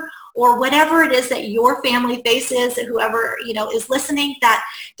cancer or whatever it is that your family faces, whoever, is listening, that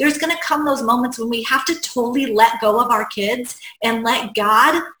there's going to come those moments when we have to totally let go of our kids and let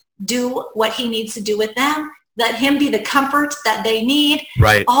God do what he needs to do with them. Let him be the comfort that they need.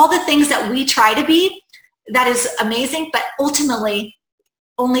 Right. All the things that we try to be, that is amazing. But ultimately,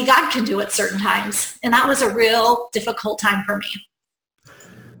 only God can do at certain times. And that was a real difficult time for me.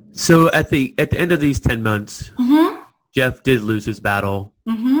 So at the end of these 10 months, Mm-hmm. Jeff did lose his battle.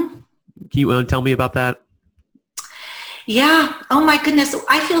 Mm-hmm. Can you tell me about that? Yeah. Oh my goodness.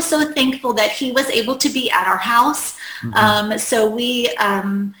 I feel so thankful that he was able to be at our house.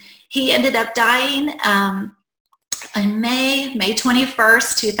 Mm-hmm. He ended up dying on May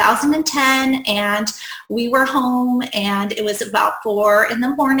 21st, 2010, and we were home, and it was about 4 a.m,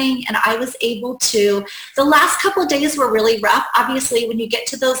 and I was able to, the last couple of days were really rough. Obviously, when you get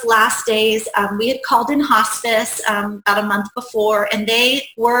to those last days, we had called in hospice about a month before, and they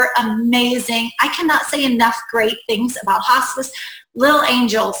were amazing. I cannot say enough great things about hospice. Little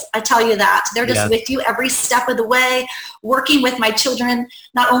angels, I tell you that. They're just with you every step of the way, working with my children.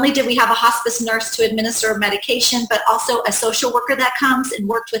 Not only did we have a hospice nurse to administer medication, but also a social worker that comes and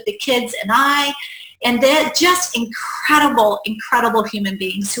worked with the kids and I. And they're just incredible, incredible human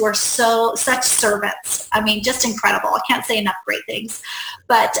beings who are such servants. I mean, just incredible. I can't say enough great things.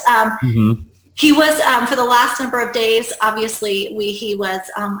 But he was, for the last number of days, obviously, he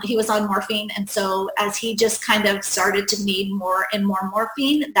was on morphine. And so as he just kind of started to need more and more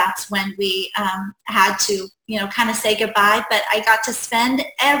morphine, that's when we had to, kind of say goodbye. But I got to spend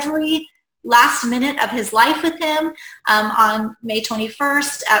every last minute of his life with him. On May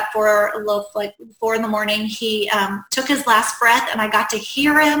 21st at 4 a.m, he took his last breath, and I got to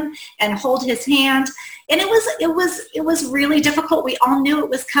hear him and hold his hand. And it was really difficult. We all knew it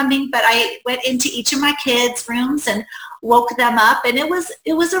was coming, but I went into each of my kids' rooms and woke them up, and it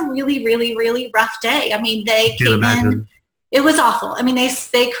was a really, really, really rough day. I mean, they came in. It was awful. I mean,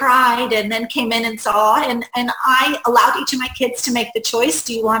 they cried and then came in and saw, and I allowed each of my kids to make the choice.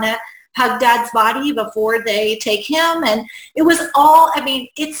 Do you want to hug Dad's body before they take him? And it was all, I mean,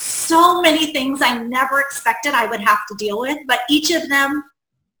 it's so many things I never expected I would have to deal with, but each of them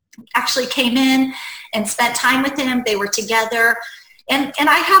actually came in and spent time with him. They were together. And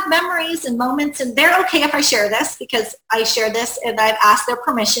I have memories and moments, and they're okay if I share this because I share this and I've asked their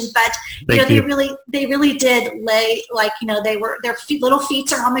permission, but they really did lay, their little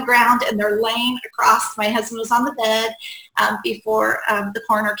feet are on the ground and they're laying across. My husband was on the bed before the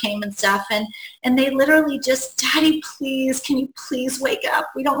coroner came and stuff. And they literally just, Daddy, please, can you please wake up?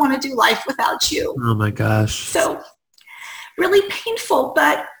 We don't want to do life without you. Oh my gosh. So really painful,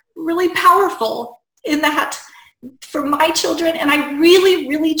 but really powerful in that for my children. And I really,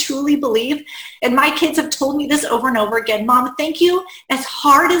 really, truly believe, and my kids have told me this over and over again, Mom, thank you. As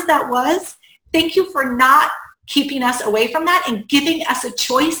hard as that was, thank you for not keeping us away from that and giving us a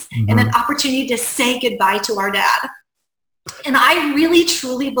choice and an opportunity to say goodbye to our dad. And I really,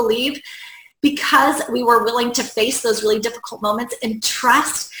 truly believe because we were willing to face those really difficult moments and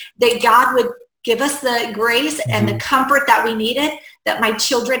trust that God would give us the grace and the comfort that we needed, that my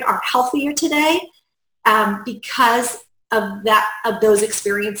children are healthier today because of those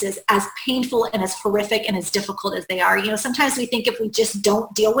experiences, as painful and as horrific and as difficult as they are. Sometimes we think if we just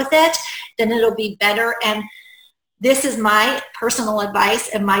don't deal with it, then it'll be better. And this is my personal advice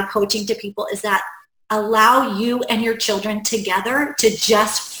and my coaching to people is that allow you and your children together to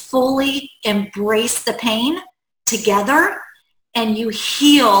just fully embrace the pain together, and you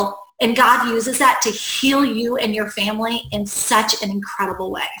heal. And God uses that to heal you and your family in such an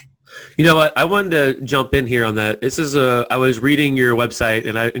incredible way. You know what? I wanted to jump in here on that. I was reading your website,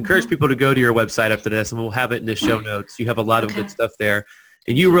 and I encourage people to go to your website after this, and we'll have it in the show notes. You have a lot of good stuff there.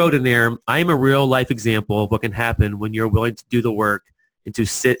 And you wrote in there, I am a real life example of what can happen when you're willing to do the work and to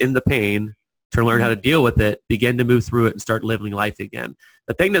sit in the pain, to learn how to deal with it, begin to move through it, and start living life again.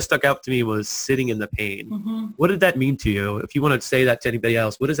 The thing that stuck out to me was sitting in the pain. What did that mean to you? If you want to say that to anybody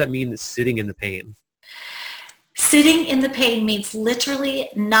else, what does that mean, sitting in the pain? Sitting in the pain means literally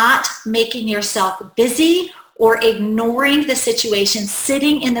not making yourself busy or ignoring the situation.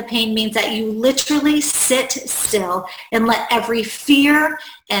 Sitting in the pain means that you literally sit still and let every fear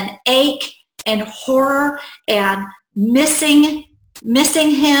and ache and horror and missing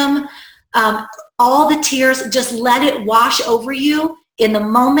him, all the tears, just let it wash over you in the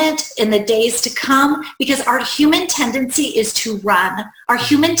moment, in the days to come, because our human tendency is to run. Our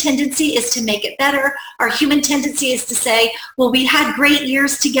human tendency is to make it better. Our human tendency is to say, well, we had great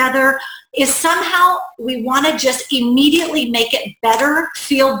years together. Is somehow we want to just immediately make it better,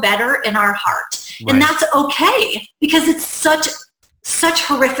 feel better in our heart. Right. And that's okay, because it's such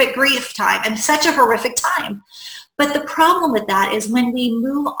horrific grief time and such a horrific time. But the problem with that is when we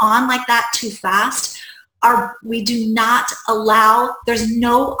move on like that too fast, we do not allow, there's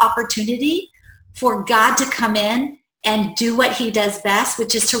no opportunity for God to come in and do what he does best,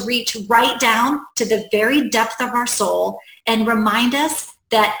 which is to reach right down to the very depth of our soul and remind us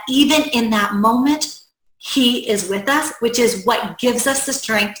that even in that moment, he is with us, which is what gives us the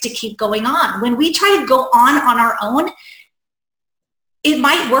strength to keep going on. When we try to go on our own, it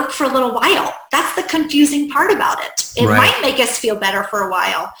might work for a little while. That's the confusing part about it. It might make us feel better for a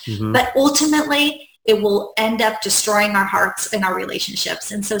while, but ultimately it will end up destroying our hearts and our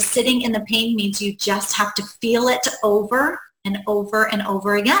relationships. And so sitting in the pain means you just have to feel it over and over and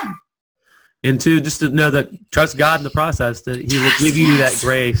over again. And two, just to know that trust God in the process, that he will give you that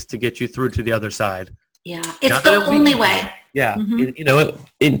grace to get you through to the other side. Yeah, it's the only way. Yeah,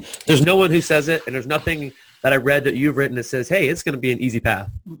 there's no one who says it, and there's nothing that I read that you've written that says, hey, it's going to be an easy path.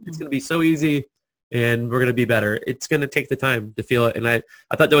 It's going to be so easy, and we're going to be better. It's going to take the time to feel it. And I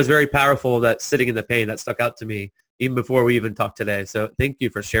thought that was very powerful, that sitting in the pain, that stuck out to me even before we even talked today. So thank you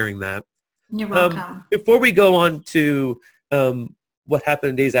for sharing that. You're welcome. Before we go on to what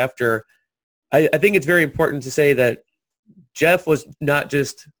happened days after, I think it's very important to say that Jeff was not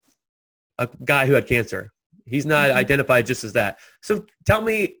just a guy who had cancer. He's not identified just as that. So tell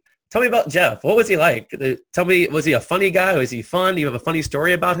me about Jeff. What was he like? Tell me, was he a funny guy? Was he fun? Do you have a funny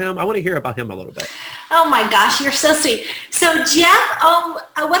story about him? I want to hear about him a little bit. Oh my gosh, you're so sweet. So Jeff,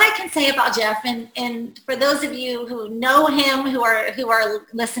 what I can say about Jeff, and for those of you who know him, who are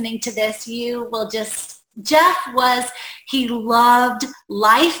listening to this, you will just, he loved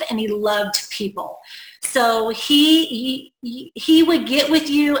life and he loved people. So he would get with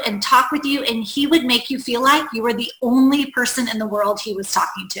you and talk with you, and he would make you feel like you were the only person in the world he was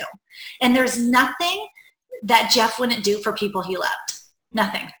talking to. And there's nothing that Jeff wouldn't do for people he loved.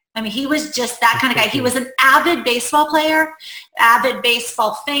 Nothing. I mean, he was just that kind of guy. He was an avid baseball player, avid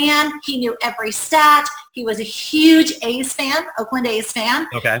baseball fan. He knew every stat. He was a huge A's fan, Oakland A's fan.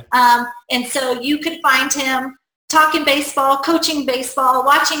 Okay. And so you could find him talking baseball, coaching baseball,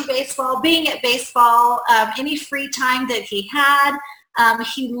 watching baseball, being at baseball, any free time that he had.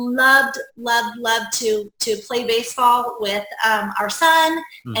 He loved to play baseball with our son.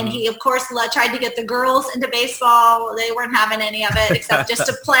 And he, of course, tried to get the girls into baseball. They weren't having any of it except just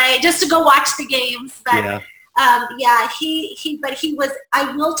to play, just to go watch the games. But but he was,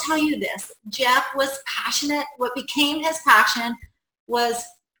 I will tell you this, Jeff was passionate. What became his passion was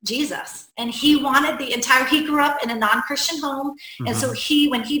Jesus. And he wanted he grew up in a non-Christian home. And so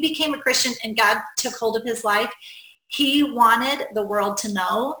when he became a Christian and God took hold of his life, he wanted the world to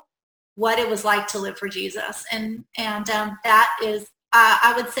know what it was like to live for Jesus. And that is,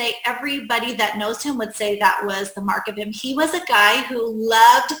 I would say everybody that knows him would say that was the mark of him. He was a guy who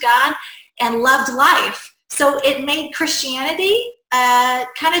loved God and loved life. So it made Christianity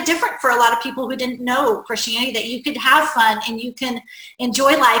kind of different for a lot of people who didn't know Christianity, that you could have fun and you can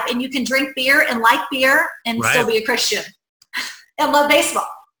enjoy life and you can drink beer and like beer and still be a Christian and love baseball.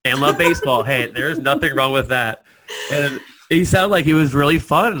 Hey, there's nothing wrong with that. And he sounded like he was really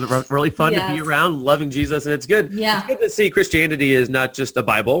fun to be around, loving Jesus. And it's good. Yeah. It's good to see Christianity is not just a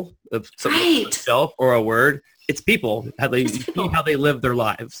Bible, something itself or a word. It's people, how they live their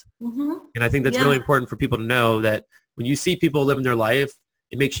lives. And I think that's really important for people to know, that when you see people living their life,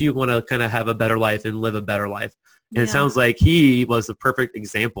 it makes you want to kind of have a better life and live a better life. And it sounds like he was the perfect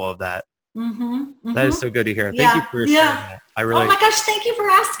example of that. That is so good to hear. Thank you for sharing that. Oh my gosh, thank you for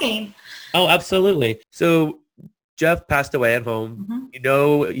asking. Oh, absolutely. So Jeff passed away at home. You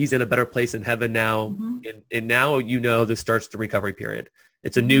know he's in a better place in heaven now. And now you know this starts the recovery period.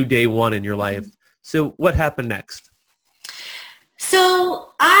 It's a new day one in your life. So what happened next? So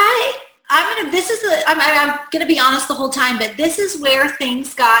I'm going to be honest the whole time, but this is where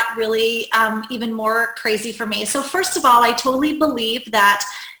things got really even more crazy for me. So first of all, I totally believe that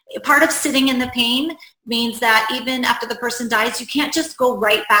part of sitting in the pain means that even after the person dies, you can't just go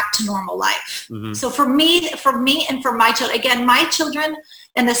right back to normal life. So for me and for my children, again, my children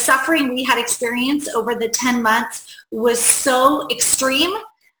and the suffering we had experienced over the 10 months was so extreme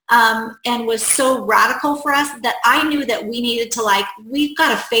and was so radical for us that I knew that we needed to we've got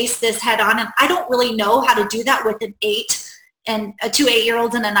to face this head on. And I don't really know how to do that with two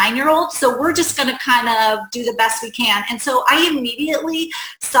 8-year-olds and a 9-year-old. So we're just going to kind of do the best we can. And so I immediately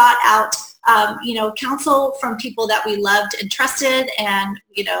sought out, counsel from people that we loved and trusted and,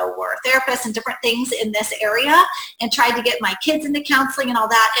 were therapists and different things in this area, and tried to get my kids into counseling and all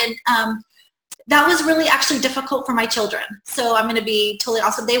that. And that was really actually difficult for my children. So I'm going to be totally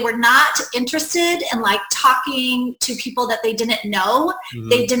honest. They were not interested in talking to people that they didn't know.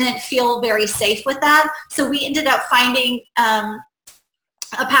 They didn't feel very safe with that. So we ended up finding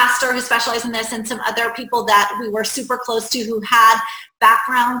a pastor who specialized in this and some other people that we were super close to who had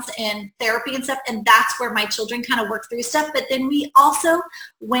backgrounds in therapy and stuff. And that's where my children kind of worked through stuff. But then we also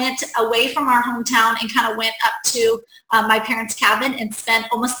went away from our hometown and kind of went up to my parents' cabin and spent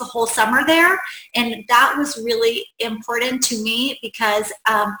almost the whole summer there. And that was really important to me because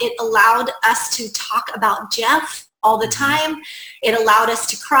it allowed us to talk about Jeff all the time. It allowed us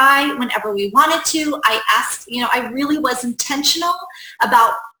to cry whenever we wanted to. I asked, I really was intentional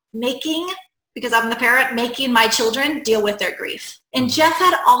about because I'm the parent, making my children deal with their grief. And Jeff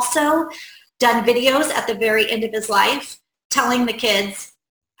had also done videos at the very end of his life telling the kids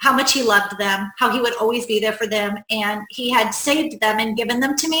how much he loved them, how he would always be there for them. And he had saved them and given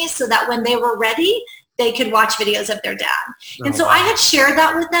them to me so that when they were ready, they could watch videos of their dad. And so I had shared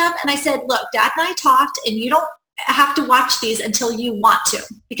that with them. And I said, look, Dad and I talked, and you don't have to watch these until you want to,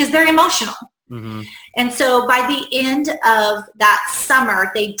 because they're emotional. Mm-hmm. And so by the end of that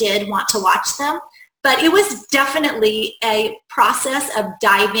summer, they did want to watch them, but it was definitely a process of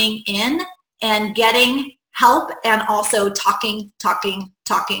diving in and getting help and also talking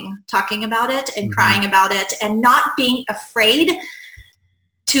about it and crying about it and not being afraid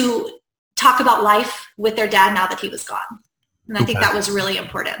to talk about life with their dad now that he was gone. And I think that was really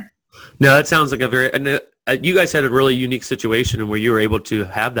important. No, that sounds like you guys had a really unique situation where you were able to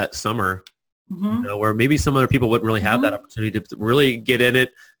have that summer, where maybe some other people wouldn't really have that opportunity to really get in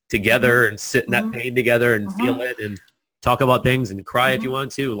it together and sit in that pain together and feel it and talk about things and cry if you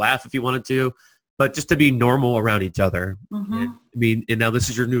wanted to, laugh if you wanted to, but just to be normal around each other. And, and now this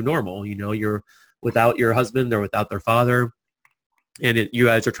is your new normal. You're without your husband or without their father, and you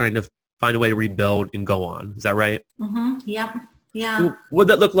guys are trying to find a way to rebuild and go on. Is that right? Yeah. Yeah. What would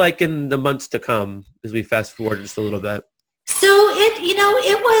that look like in the months to come as we fast forward just a little bit? So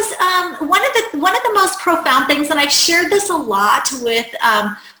it was one of the most profound things, and I've shared this a lot with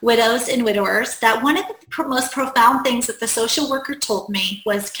widows and widowers, that one of the most profound things that the social worker told me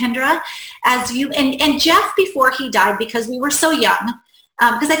was, Kendra, as you, and Jeff before he died, because we were so young,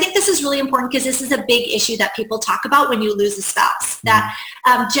 because I think this is really important because this is a big issue that people talk about when you lose a spouse, that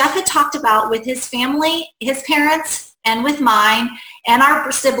Jeff had talked about with his family, his parents, and with mine and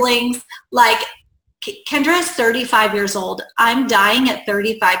our siblings, like, Kendra is 35 years old. I'm dying at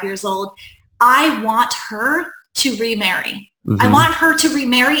 35 years old. I want her to remarry. I want her to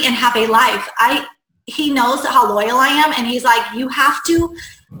remarry and have a life. He knows how loyal I am, and he's like, you have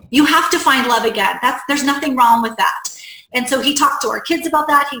to find love again. There's nothing wrong with that. And so he talked to our kids about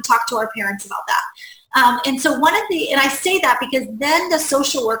that. He talked to our parents about that. And so and I say that because then the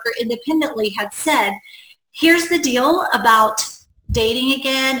social worker independently had said, here's the deal about dating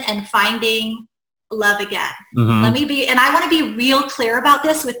again and finding love again. And I want to be real clear about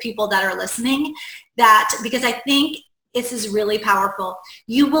this with people that are listening, because I think this is really powerful.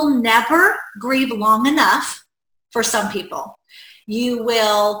 You will never grieve long enough for some people. You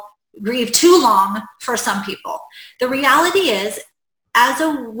will grieve too long for some people. The reality is, as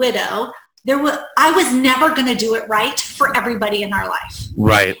a widow, I was never going to do it right for everybody in our life.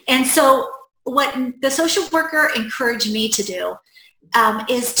 Right. And so what the social worker encouraged me to do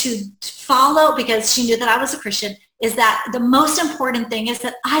is to follow, because she knew that I was a Christian, is that the most important thing is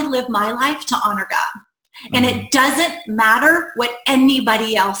that I live my life to honor God. And it doesn't matter what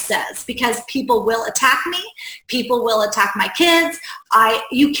anybody else says, because people will attack me. People will attack my kids.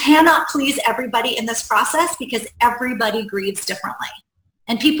 You cannot please everybody in this process because everybody grieves differently.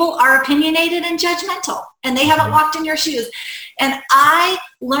 And people are opinionated and judgmental, and they haven't walked in your shoes. And I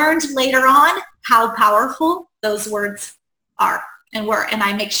learned later on how powerful those words are and were. And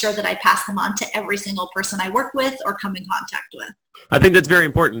I make sure that I pass them on to every single person I work with or come in contact with. I think that's very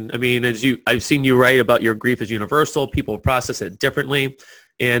important. I mean, I've seen you write about your grief is universal. People process it differently.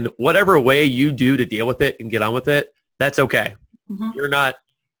 And whatever way you do to deal with it and get on with it, that's okay. You're not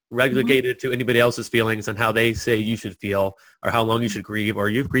relegated to anybody else's feelings and how they say you should feel or how long you should grieve, or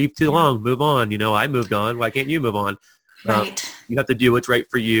you've grieved too long, move on. I moved on. Why can't you move on? Right. You have to do what's right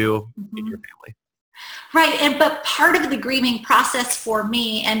for you and your family. Right. But part of the grieving process for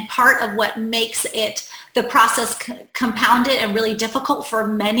me, and part of what makes the process compounded and really difficult for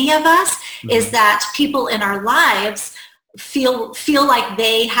many of us, is that people in our lives feel like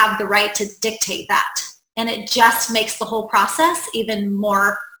they have the right to dictate that. And it just makes the whole process even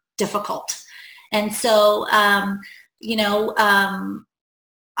more difficult. And so,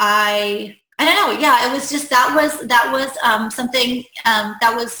 I I don't know. Yeah, it was just that was something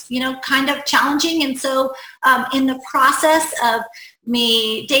that was, kind of challenging. And so in the process of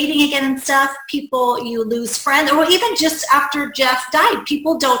me dating again and stuff, you lose friends, or even just after Jeff died,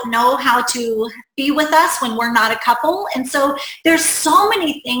 people don't know how to be with us when we're not a couple. And so there's so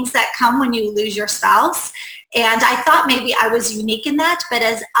many things that come when you lose your spouse. And I thought maybe I was unique in that, but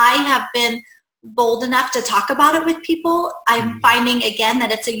as I have been bold enough to talk about it with people, I'm finding again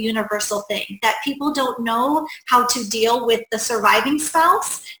that it's a universal thing, that people don't know how to deal with the surviving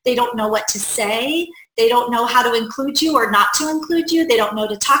spouse. They don't know what to say. They don't know how to include you or not to include you. They don't know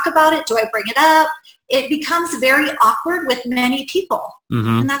to talk about it. Do I bring it up? It becomes very awkward with many people.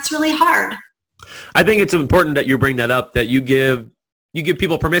 And that's really hard. I think it's important that you bring that up, that you give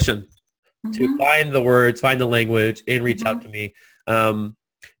people permission to find the words, find the language, and reach out to me.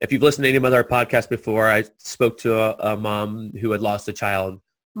 If you've listened to any of our podcasts before, I spoke to a mom who had lost a child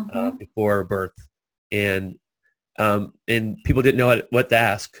before birth, and people didn't know what to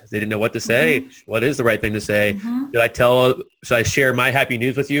ask. They didn't know what to say. What is the right thing to say? Should I share my happy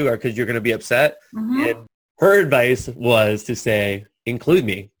news with you, or because you're going to be upset? And her advice was to say, include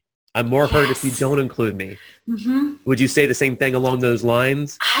me. I'm more hurt if you don't include me. Would you say the same thing along those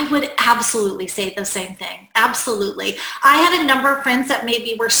lines? I would absolutely say the same thing. Absolutely. I had a number of friends that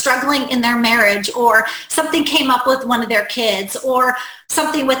maybe were struggling in their marriage, or something came up with one of their kids, or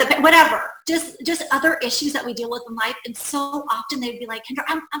something with whatever, just other issues that we deal with in life. And so often they'd be like, Kendra,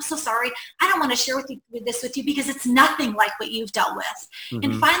 I'm so sorry. I don't want to share this with you because it's nothing like what you've dealt with.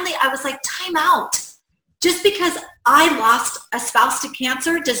 And finally I was like, time out. Just because I lost a spouse to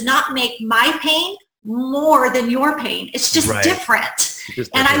cancer does not make my pain more than your pain. It's just different.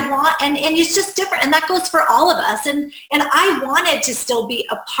 And it's just different. And that goes for all of us. And I wanted to still be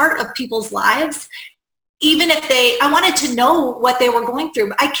a part of people's lives, even if I wanted to know what they were going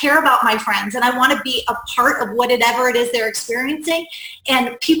through. I care about my friends, and I want to be a part of whatever it is they're experiencing.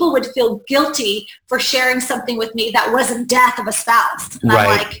 And people would feel guilty for sharing something with me that wasn't death of a spouse. And I'm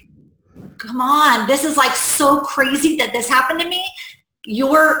like, come on, this is like so crazy that this happened to me.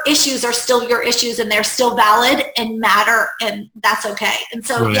 Your issues are still your issues, and they're still valid and matter, and that's okay. And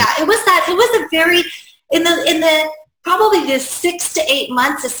so, it was a very, in the probably the 6 to 8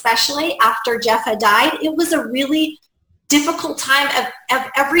 months, especially after Jeff had died, it was a really difficult time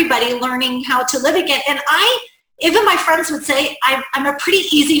of everybody learning how to live again. And even my friends would say, I'm a pretty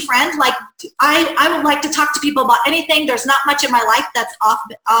easy friend. Like I would like to talk to people about anything. There's not much in my life that's off,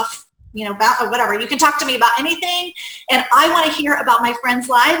 about whatever. You can talk to me about anything, and I want to hear about my friends'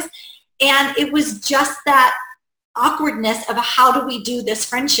 lives. And it was just that awkwardness of how do we do this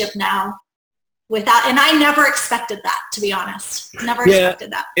friendship now without, and I never expected that, to be honest. Never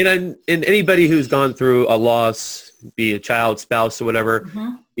expected that. And anybody who's gone through a loss, be a child, spouse, or whatever,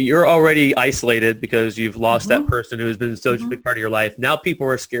 you're already isolated because you've lost that person who has been such a big part of your life. Now people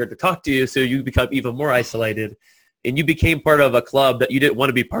are scared to talk to you, so you become even more isolated, and you became part of a club that you didn't want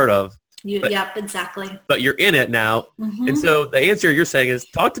to be part of. Yep, exactly. But you're in it now. And so the answer you're saying is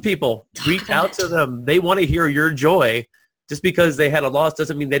talk to people, reach out to them. They want to hear your joy. Just because they had a loss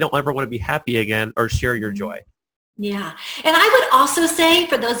doesn't mean they don't ever want to be happy again or share your joy. Yeah. And I would also say,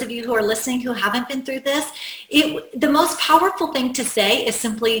 for those of you who are listening who haven't been through this, the most powerful thing to say is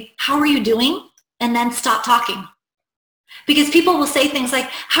simply, how are you doing? And then stop talking. Because people will say things like,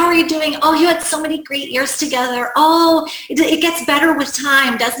 how are you doing? Oh, you had so many great years together. Oh, it gets better with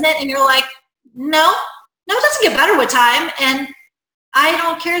time, doesn't it? And you're like, no, it doesn't get better with time. And I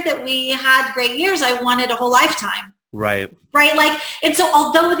don't care that we had great years. I wanted a whole lifetime. Right. Like, and so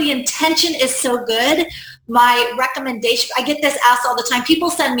although the intention is so good, my recommendation, I get this asked all the time. People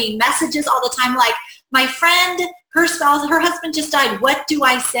send me messages all the time, like, my friend, her spouse, her husband just died. What do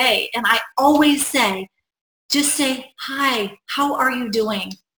I say? And I always say, just say, hi, how are you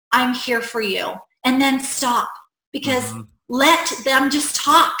doing? I'm here for you. And then stop, because let them just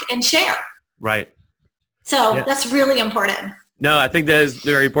talk and share. Right. So that's really important. No, I think that is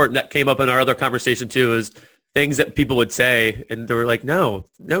very important. That came up in our other conversation too, is things that people would say, and they were like, no,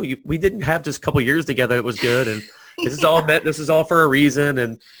 we didn't have just a couple years together. It was good. And this is all meant, this is all for a reason.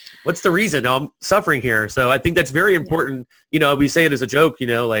 And what's the reason? No, I'm suffering here. So I think that's very important. We say it as a joke,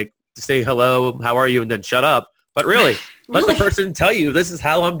 like to say hello, how are you? And then shut up. But really, let the person tell you, this is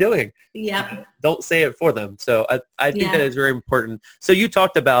how I'm doing. Yeah. Don't say it for them. So I think that is very important. So you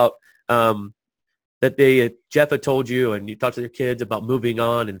talked about that Jeff had told you, and you talked to your kids about moving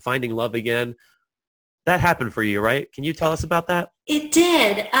on and finding love again. That happened for you, right? Can you tell us about that? It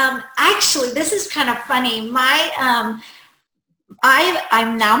did. Actually, this is kind of funny. My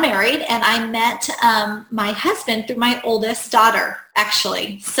I'm now married, and I met my husband through my oldest daughter,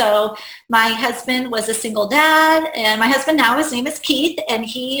 actually. So my husband was a single dad, and my husband now, his name is Keith, and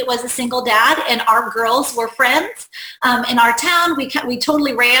he was a single dad, and our girls were friends in our town. We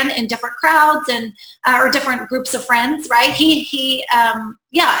totally ran in different crowds and or different groups of friends, right?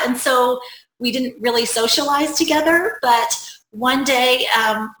 And so we didn't really socialize together, but one day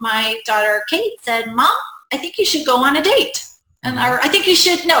my daughter Kate said, "Mom, I think you should go on a date." And I think you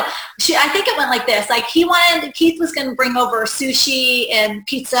should, I think it went like this. Like Keith was going to bring over sushi and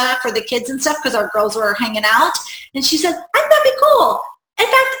pizza for the kids and stuff because our girls were hanging out. And she said, I think that'd be cool. In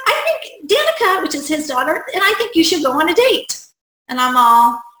fact, I think Danica, which is his daughter, and I think you should go on a date. And I'm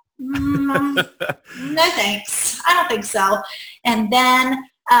all, no thanks. I don't think so. And then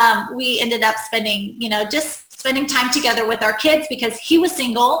we ended up spending time together with our kids because he was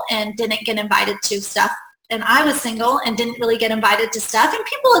single and didn't get invited to stuff. And I was single and didn't really get invited to stuff. And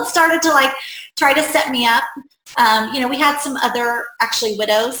people had started to try to set me up. We had some other actually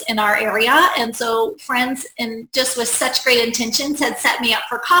widows in our area. And so friends, and just with such great intentions, had set me up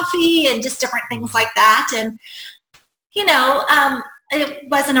for coffee and just different things like that. And, it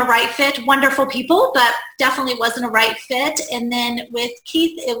wasn't a right fit. Wonderful people, but definitely wasn't a right fit. And then with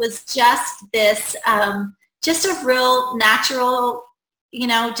Keith, it was just this, just a real natural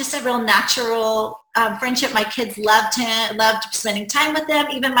friendship. My kids loved him, loved spending time with him.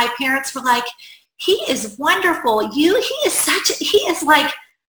 Even my parents were like, he is wonderful. It's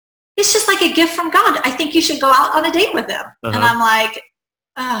just like a gift from God. I think you should go out on a date with him. Uh-huh. And I'm like,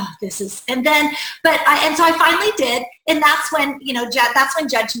 so I finally did. And that's when, that's when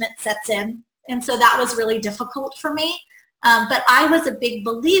judgment sets in. And so that was really difficult for me. But I was a big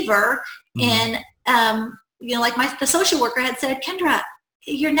believer in, the social worker had said, Kendra,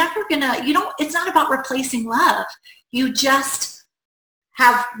 you're never it's not about replacing love. You just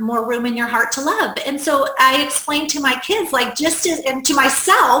have more room in your heart to love. And so I explained to my kids, and to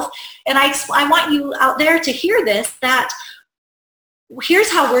myself, and I want you out there to hear this, that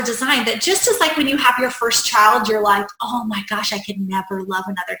here's how we're designed, that just as when you have your first child, you're like, oh my gosh, I could never love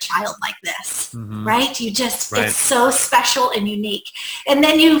another child like this, right? It's so special and unique. And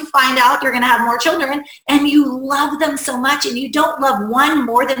then you find out you're going to have more children and you love them so much and you don't love one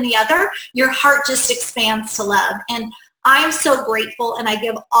more than the other. Your heart just expands to love. And I'm so grateful, and I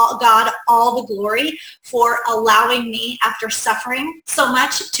give God all the glory for allowing me, after suffering so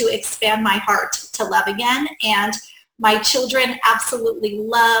much, to expand my heart to love again. And my children absolutely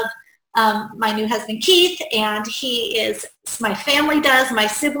love my new husband, Keith, and my family does, my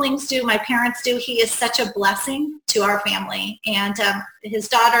siblings do, my parents do. He is such a blessing to our family. And his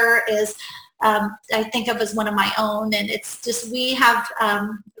daughter is, I think of as one of my own. And it's just, we have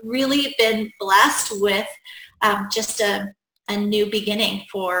really been blessed with just a new beginning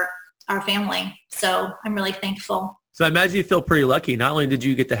for our family. So I'm really thankful. So I imagine you feel pretty lucky. Not only did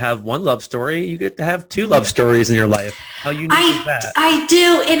you get to have one love story, you get to have two love stories in your life. How unique is that? I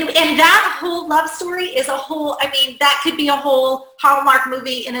do. And that whole love story is that could be a whole Hallmark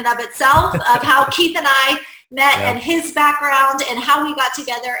movie in and of itself, of how Keith and I met and his background and how we got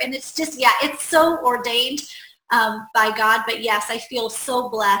together. And it's just, it's so ordained by God. But yes, I feel so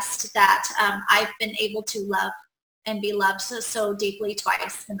blessed that I've been able to love and be loved so deeply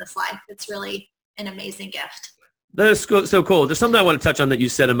twice in this life. It's really an amazing gift. That's so cool. There's something I want to touch on that you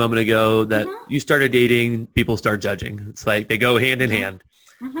said a moment ago, that you started dating, people start judging. It's like they go hand in hand.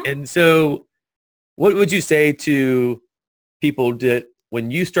 And so what would you say to people that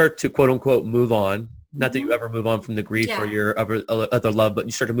when you start to quote unquote move on, not that you ever move on from the grief or your other love, but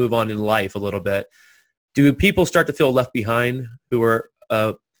you start to move on in life a little bit. Do people start to feel left behind who are,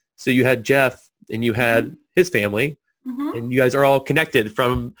 so you had Jeff and you had his family, and you guys are all connected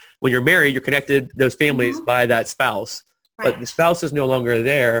from when you're married, you're connected, those families, by that spouse. Right. But the spouse is no longer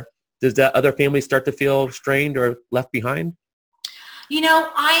there. Does that other family start to feel strained or left behind?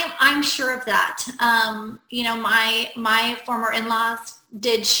 I'm sure of that. My former in-laws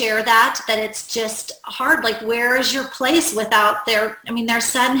did share that it's just hard. Like, where is your place without their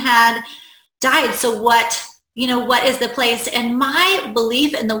son had died. So what is the place? And my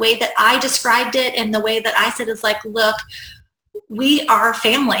belief in the way that I described it and the way that I said is look, we are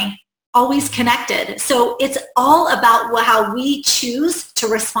family, always connected. So it's all about how we choose to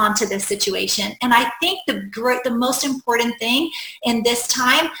respond to this situation. And I think the most important thing in this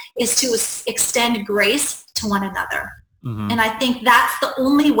time is to extend grace to one another. And I think that's the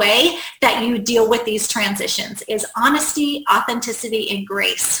only way that you deal with these transitions, is honesty, authenticity, and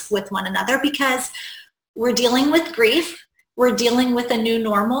grace with one another, because we're dealing with grief. we're dealing with a new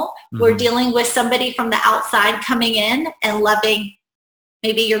normal. Mm-hmm. We're dealing with somebody from the outside coming in and loving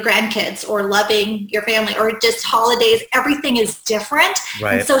maybe your grandkids or loving your family or just holidays. Everything is different.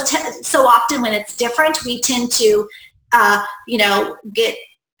 Right. And so often when it's different, we tend to,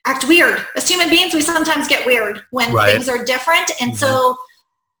 act weird. As human beings, we sometimes get weird when things are different. And so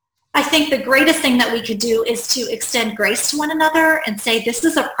I think the greatest thing that we could do is to extend grace to one another and say, this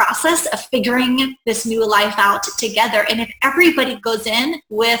is a process of figuring this new life out together. And if everybody goes in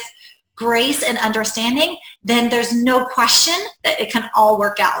with grace and understanding, then there's no question that it can all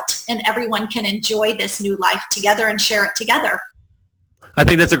work out and everyone can enjoy this new life together and share it together. I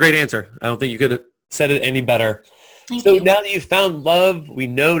think that's a great answer. I don't think you could have said it any better. Thank you. Now that you've found love, we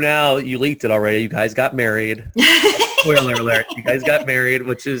know now you leaked it already. You guys got married. Spoiler alert. You guys got married,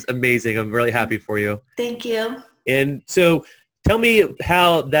 which is amazing. I'm really happy for you. Thank you. And so tell me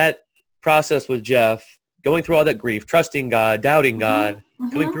how that process with Jeff, going through all that grief, trusting God, doubting God,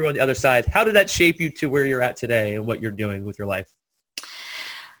 coming through on the other side, how did that shape you to where you're at today and what you're doing with your life?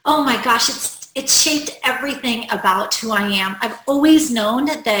 Oh my gosh, it's shaped everything about who I am. I've always known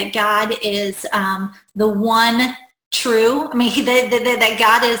that God is the one true. I mean, that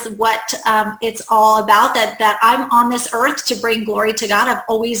God is what it's all about, that I'm on this earth to bring glory to God. I've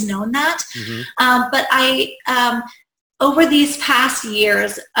always known that. But I, over these past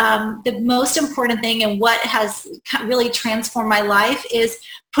years, the most important thing and what has really transformed my life is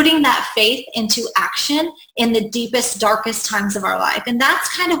putting that faith into action in the deepest, darkest times of our life. And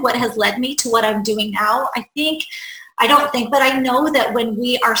that's kind of what has led me to what I'm doing now. But I know that when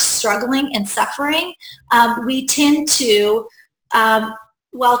we are struggling and suffering, we tend to,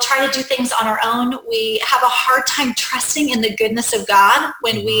 try to do things on our own. We have a hard time trusting in the goodness of God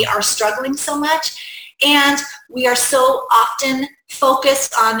when we are struggling so much. And we are so often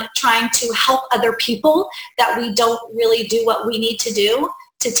focused on trying to help other people that we don't really do what we need to do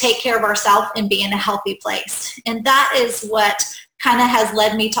to take care of ourselves and be in a healthy place. And that is what kind of has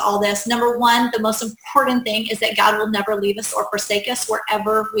led me to all this. Number one, the most important thing is that God will never leave us or forsake us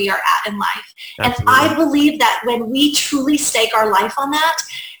wherever we are at in life. Absolutely. And I believe that when we truly stake our life on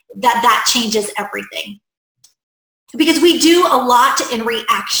that changes everything. Because we do a lot in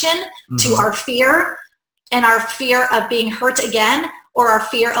reaction to our fear and our fear of being hurt again or our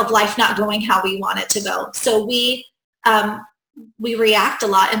fear of life not going how we want it to go. So we react a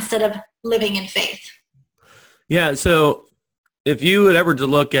lot instead of living in faith. Yeah, so if you would ever to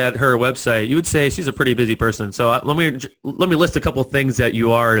look at her website, you would say she's a pretty busy person. So let me list a couple of things that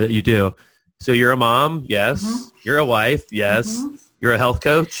you do. So you're a mom, yes. You're a wife, yes. You're a health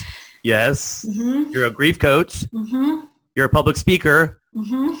coach, yes. You're a grief coach. You're a public speaker.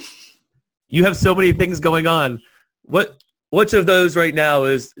 You have so many things going on. Which of those right now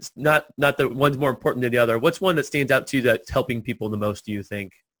is not the one's more important than the other? What's one that stands out to you that's helping people the most, do you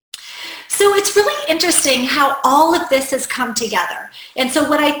think? So it's really interesting how all of this has come together. And so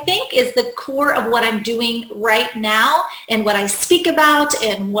what I think is the core of what I'm doing right now and what I speak about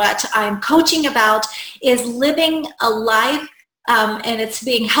and what I'm coaching about is living a life and it's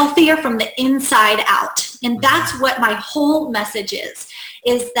being healthier from the inside out. And that's what my whole message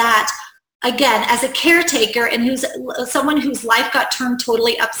is that, again, as a caretaker and who's someone whose life got turned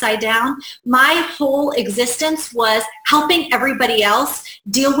totally upside down, my whole existence was helping everybody else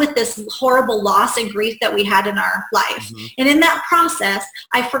deal with this horrible loss and grief that we had in our life. And in that process,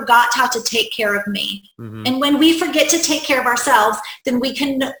 I forgot how to take care of me. And when we forget to take care of ourselves, then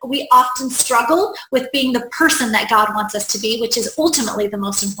we often struggle with being the person that God wants us to be, which is ultimately the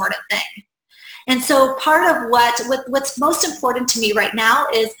most important thing. And so part of what's most important to me right now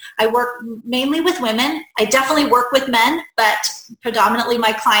is I work mainly with women. I definitely work with men, but predominantly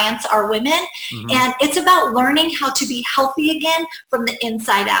my clients are women. And it's about learning how to be healthy again from the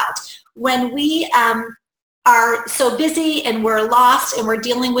inside out. When we are so busy and we're lost and we're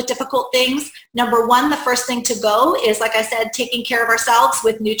dealing with difficult things, number one, the first thing to go is, like I said, taking care of ourselves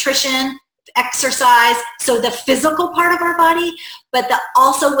with nutrition, exercise, so the physical part of our body, but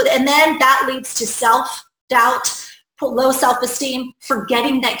and then that leads to self-doubt, low self-esteem,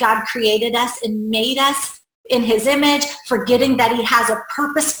 forgetting that God created us and made us in his image, forgetting that he has a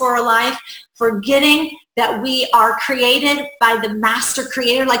purpose for our life, forgetting that we are created by the master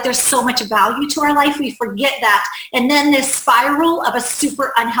creator. Like there's so much value to our life. We forget that. And then this spiral of a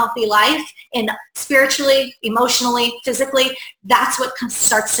super unhealthy life, and spiritually, emotionally, physically, that's what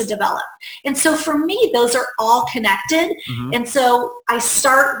starts to develop. And so for me, those are all connected. And so I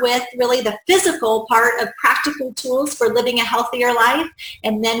start with really the physical part of practical tools for living a healthier life.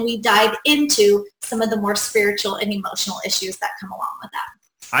 And then we dive into some of the more spiritual and emotional issues that come along with that.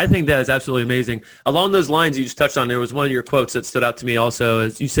 I think that is absolutely amazing. Along those lines you just touched on, there was one of your quotes that stood out to me also,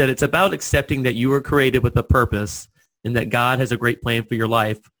 is you said it's about accepting that you were created with a purpose and that God has a great plan for your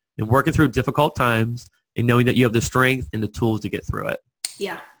life and working through difficult times and knowing that you have the strength and the tools to get through it.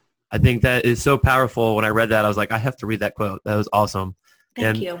 Yeah. I think that is so powerful. When I read that, I was like, I have to read that quote. That was awesome.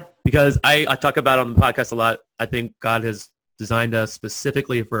 Thank you. Because I talk about it on the podcast a lot. I think God has designed us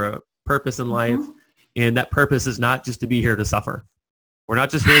specifically for a purpose in life. And that purpose is not just to be here to suffer. We're not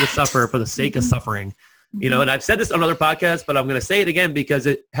just here to suffer for the sake of suffering. You know, and I've said this on other podcasts, but I'm going to say it again because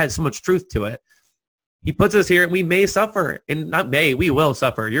it has so much truth to it. He puts us here and we may suffer, and not may, we will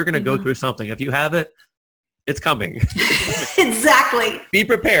suffer. You're going to go through something. If you have it, it's coming. Exactly. Be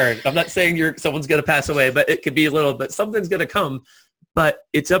prepared. I'm not saying someone's going to pass away, but it could be a little bit, something's going to come, but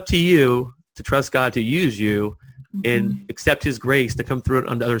it's up to you to trust God to use you and accept his grace to come through it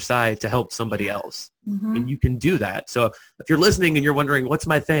on the other side to help somebody else. And you can do that. So if you're listening and you're wondering, what's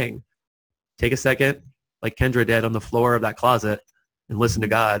my thing? Take a second, like Kendra did on the floor of that closet, and listen to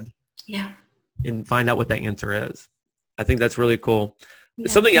God. Yeah. And find out what that answer is. I think that's really cool. Yeah,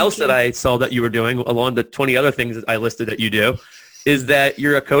 something else that I saw that you were doing along the 20 other things that I listed that you do is that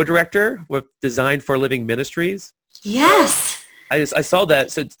you're a co-director with Design for Living Ministries. Yes. I saw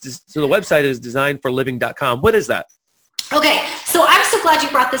that. So the website is designforliving.com. What is that? Okay. So I'm so glad you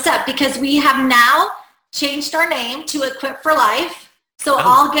brought this up because we have now changed our name to Equip for Life. So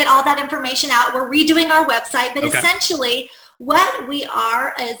I'll get all that information out. We're redoing our website, but essentially what we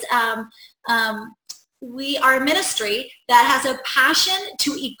are is we are a ministry that has a passion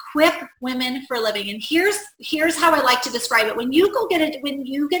to equip women for living. And here's how I like to describe it. When you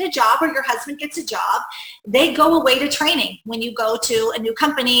get a job or your husband gets a job, they go away to training when you go to a new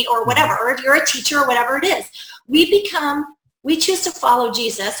company or whatever, or if you're a teacher or whatever it is. We choose to follow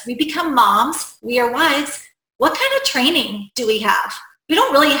Jesus. We become moms. We are wives. What kind of training do we have? We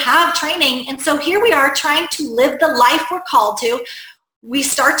don't really have training. And so here we are trying to live the life we're called to. We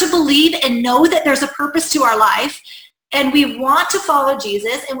start to believe and know that there's a purpose to our life, and we want to follow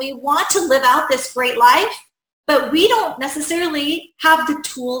Jesus, and we want to live out this great life, but we don't necessarily have the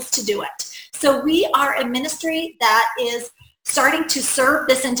tools to do it. So we are a ministry that is starting to serve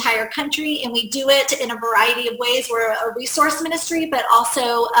this entire country, and we do it in a variety of ways. We're a resource ministry, but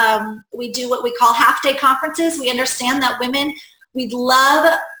also we do what we call half-day conferences. We understand that women, we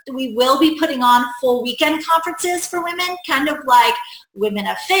will be putting on full weekend conferences for women, kind of like Women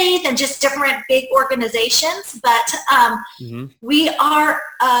of Faith and just different big organizations. But we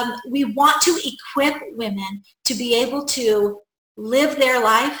want to equip women to be able to live their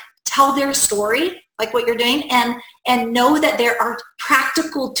life, tell their story, like what you're doing, and know that there are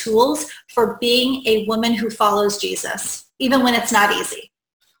practical tools for being a woman who follows Jesus, even when it's not easy.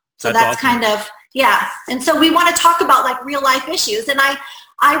 So that's awesome. Kind of, yeah. And so we want to talk about like real life issues. And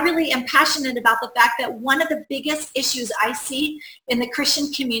I really am passionate about the fact that one of the biggest issues I see in the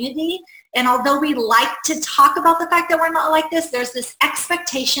Christian community, and although we like to talk about the fact that we're not like this, there's this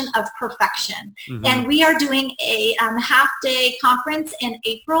expectation of perfection. And we are doing a half-day conference in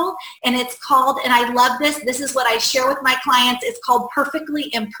April, and it's called, and I love this is what I share with my clients, it's called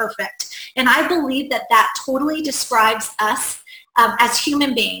Perfectly Imperfect. And I believe that totally describes us as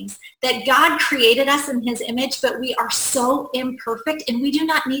human beings, that God created us in his image, but we are so imperfect, and we do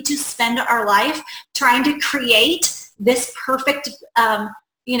not need to spend our life trying to create this perfect,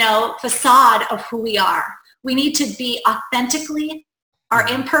 facade of who we are. We need to be authentically our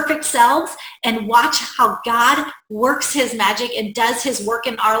imperfect selves and watch how God works his magic and does his work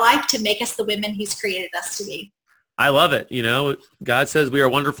in our life to make us the women he's created us to be. I love it. God says we are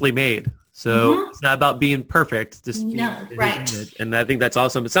wonderfully made. So it's not about being perfect. Right. And I think that's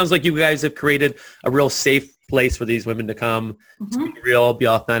awesome. It sounds like you guys have created a real safe place for these women to come, to be real, be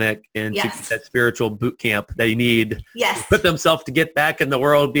authentic, and to get that spiritual boot camp they need to put themselves to get back in the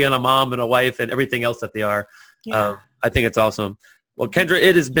world, being a mom and a wife and everything else that they are. Yeah. I think it's awesome. Well, Kendra,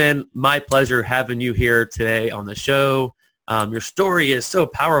 it has been my pleasure having you here today on the show. Your story is so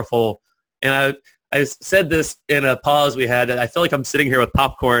powerful. And I said this in a pause we had. I feel like I'm sitting here with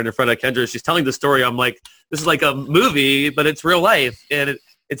popcorn in front of Kendra. She's telling the story. I'm like, this is like a movie, but it's real life. And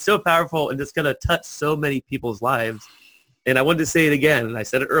it's so powerful, and it's going to touch so many people's lives. And I wanted to say it again, and I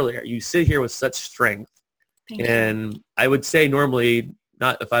said it earlier. You sit here with such strength. And I would say normally,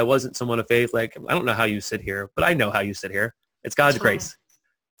 not if I wasn't someone of faith, like, I don't know how you sit here, but I know how you sit here. It's God's grace.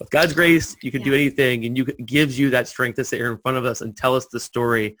 With God's grace, you can do anything, and it gives you that strength to sit here in front of us and tell us the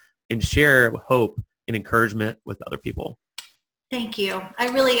story and share hope and encouragement with other people. Thank you. I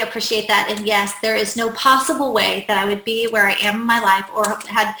really appreciate that. And yes, there is no possible way that I would be where I am in my life, or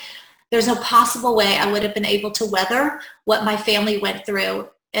there's no possible way I would have been able to weather what my family went through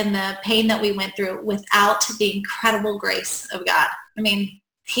and the pain that we went through without the incredible grace of God. I mean,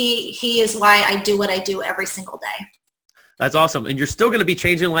 he is why I do what I do every single day. That's awesome. And you're still going to be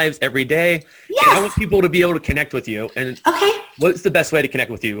changing lives every day. Yes. And I want people to be able to connect with you. And okay. What's the best way to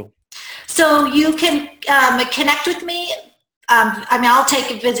connect with you? So you can connect with me. I'll take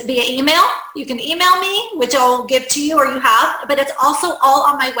it via email. You can email me, which I'll give to you or you have, but it's also all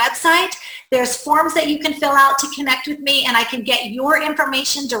on my website. There's forms that you can fill out to connect with me, and I can get your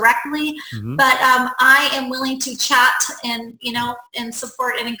information directly. Mm-hmm. But I am willing to chat and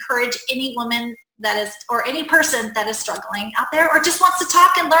support and encourage any woman that is, or any person that is struggling out there, or just wants to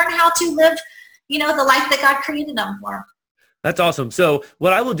talk and learn how to live, the life that God created them for. That's awesome. So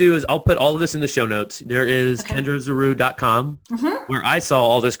what I will do is I'll put all of this in the show notes. There is KendraZierau.com where I saw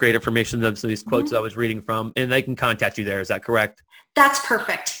all this great information, these quotes I was reading from, and they can contact you there. Is that correct? That's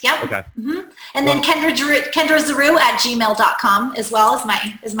perfect. Yep. Okay. And then KendraZierau@gmail.com as well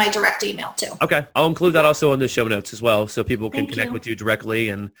is my direct email too. Okay. I'll include that also in the show notes as well, so people can connect with you directly,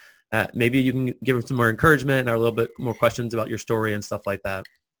 and maybe you can give them some more encouragement or a little bit more questions about your story and stuff like that.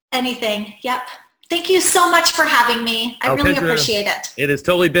 Anything. Yep. Thank you so much for having me. I really appreciate it. It has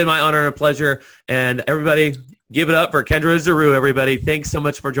totally been my honor and a pleasure. And everybody, give it up for Kendra Zierau, everybody. Thanks so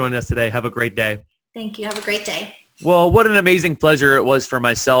much for joining us today. Have a great day. Thank you. Have a great day. Well, what an amazing pleasure it was for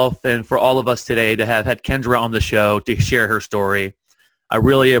myself and for all of us today to have had Kendra on the show to share her story. I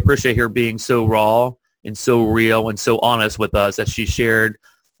really appreciate her being so raw and so real and so honest with us as she shared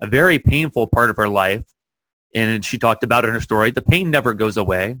a very painful part of her life. And she talked about in her story, the pain never goes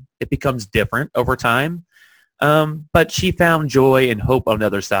away. It becomes different over time. But she found joy and hope on the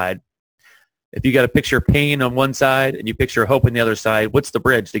other side. If you got to picture pain on one side and you picture hope on the other side, what's the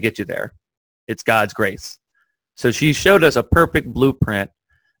bridge to get you there? It's God's grace. So she showed us a perfect blueprint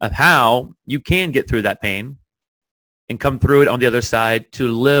of how you can get through that pain and come through it on the other side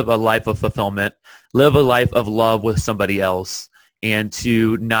to live a life of fulfillment, live a life of love with somebody else, and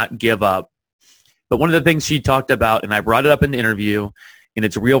to not give up. But one of the things she talked about, and I brought it up in the interview, and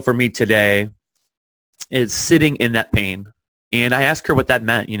it's real for me today, is sitting in that pain. And I asked her what that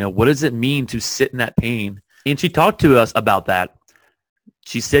meant. What does it mean to sit in that pain? And she talked to us about that.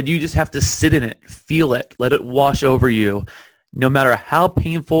 She said you just have to sit in it, feel it, let it wash over you. No matter how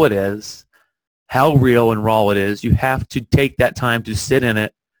painful it is, how real and raw it is, you have to take that time to sit in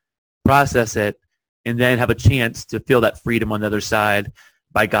it, process it, and then have a chance to feel that freedom on the other side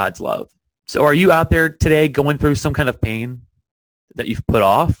by God's love. So are you out there today going through some kind of pain that you've put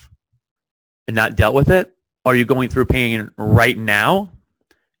off and not dealt with it? Are you going through pain right now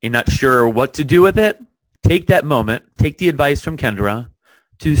and not sure what to do with it? Take that moment, take the advice from Kendra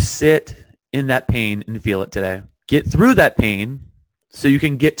to sit in that pain and feel it today. Get through that pain so you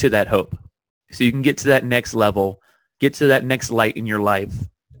can get to that hope, so you can get to that next level, get to that next light in your life.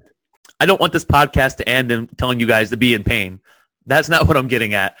 I don't want this podcast to end in telling you guys to be in pain. That's not what I'm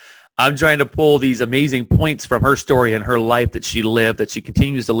getting at. I'm trying to pull these amazing points from her story and her life that she lived, that she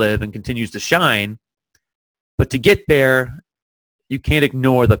continues to live and continues to shine. But to get there, you can't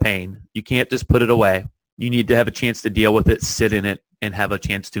ignore the pain. You can't just put it away. You need to have a chance to deal with it, sit in it, and have a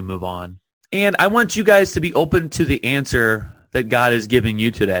chance to move on. And I want you guys to be open to the answer that God is giving you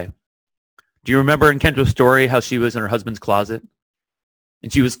today. Do you remember in Kendra's story how she was in her husband's closet?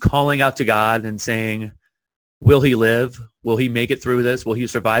 And she was calling out to God and saying, will he live? Will he make it through this? Will he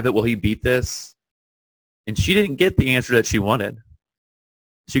survive it? Will he beat this? And she didn't get the answer that she wanted.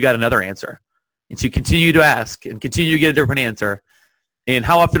 She got another answer. And she continued to ask and continue to get a different answer. And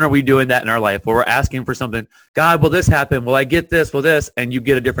how often are we doing that in our life where we're asking for something? God, will this happen? Will I get this? Will this? And you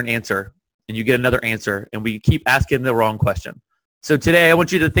get a different answer. And you get another answer. And we keep asking the wrong question. So today I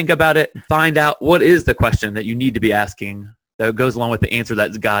want you to think about it and find out what is the question that you need to be asking that goes along with the answer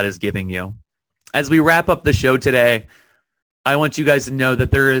that God is giving you. As we wrap up the show today, I want you guys to know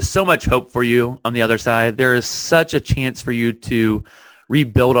that there is so much hope for you on the other side. There is such a chance for you to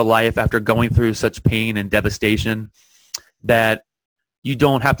rebuild a life after going through such pain and devastation that you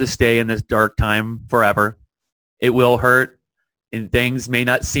don't have to stay in this dark time forever. It will hurt, and things may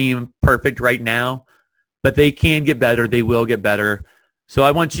not seem perfect right now, but they can get better. They will get better. So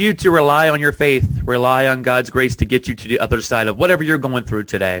I want you to rely on your faith, rely on God's grace to get you to the other side of whatever you're going through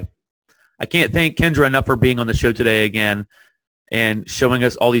today. I can't thank Kendra enough for being on the show today again and showing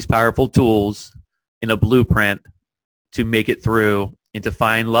us all these powerful tools in a blueprint to make it through and to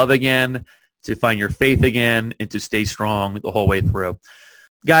find love again, to find your faith again, and to stay strong the whole way through.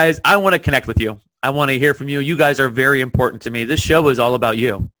 Guys, I want to connect with you. I want to hear from you. You guys are very important to me. This show is all about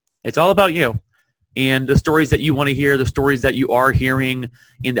you. It's all about you and the stories that you want to hear, the stories that you are hearing,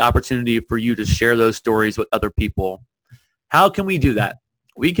 and the opportunity for you to share those stories with other people. How can we do that?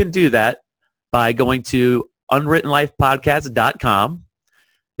 We can do that by going to unwrittenlifepodcast.com.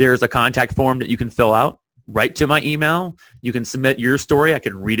 There's a contact form that you can fill out. Right to my email. You can submit your story. I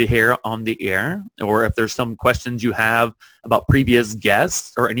can read it here on the air. Or if there's some questions you have about previous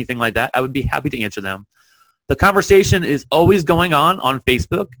guests or anything like that, I would be happy to answer them. The conversation is always going on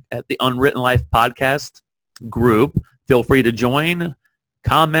Facebook at the Unwritten Life Podcast group. Feel free to join,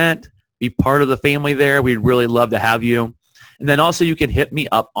 comment, be part of the family there. We'd really love to have you. And then also you can hit me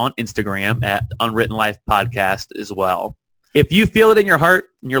up on Instagram at Unwritten Life Podcast as well. If you feel it in your heart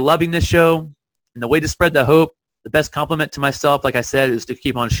and you're loving this show, and the way to spread the hope, the best compliment to myself, like I said, is to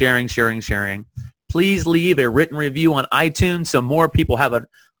keep on sharing. Please leave a written review on iTunes so more people have an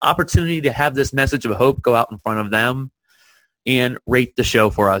opportunity to have this message of hope go out in front of them, and rate the show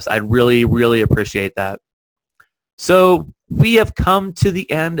for us. I'd really, really appreciate that. So we have come to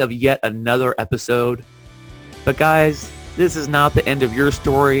the end of yet another episode. But guys, this is not the end of your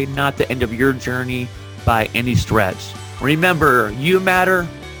story, not the end of your journey by any stretch. Remember, you matter.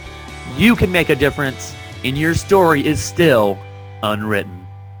 You can make a difference, and your story is still unwritten.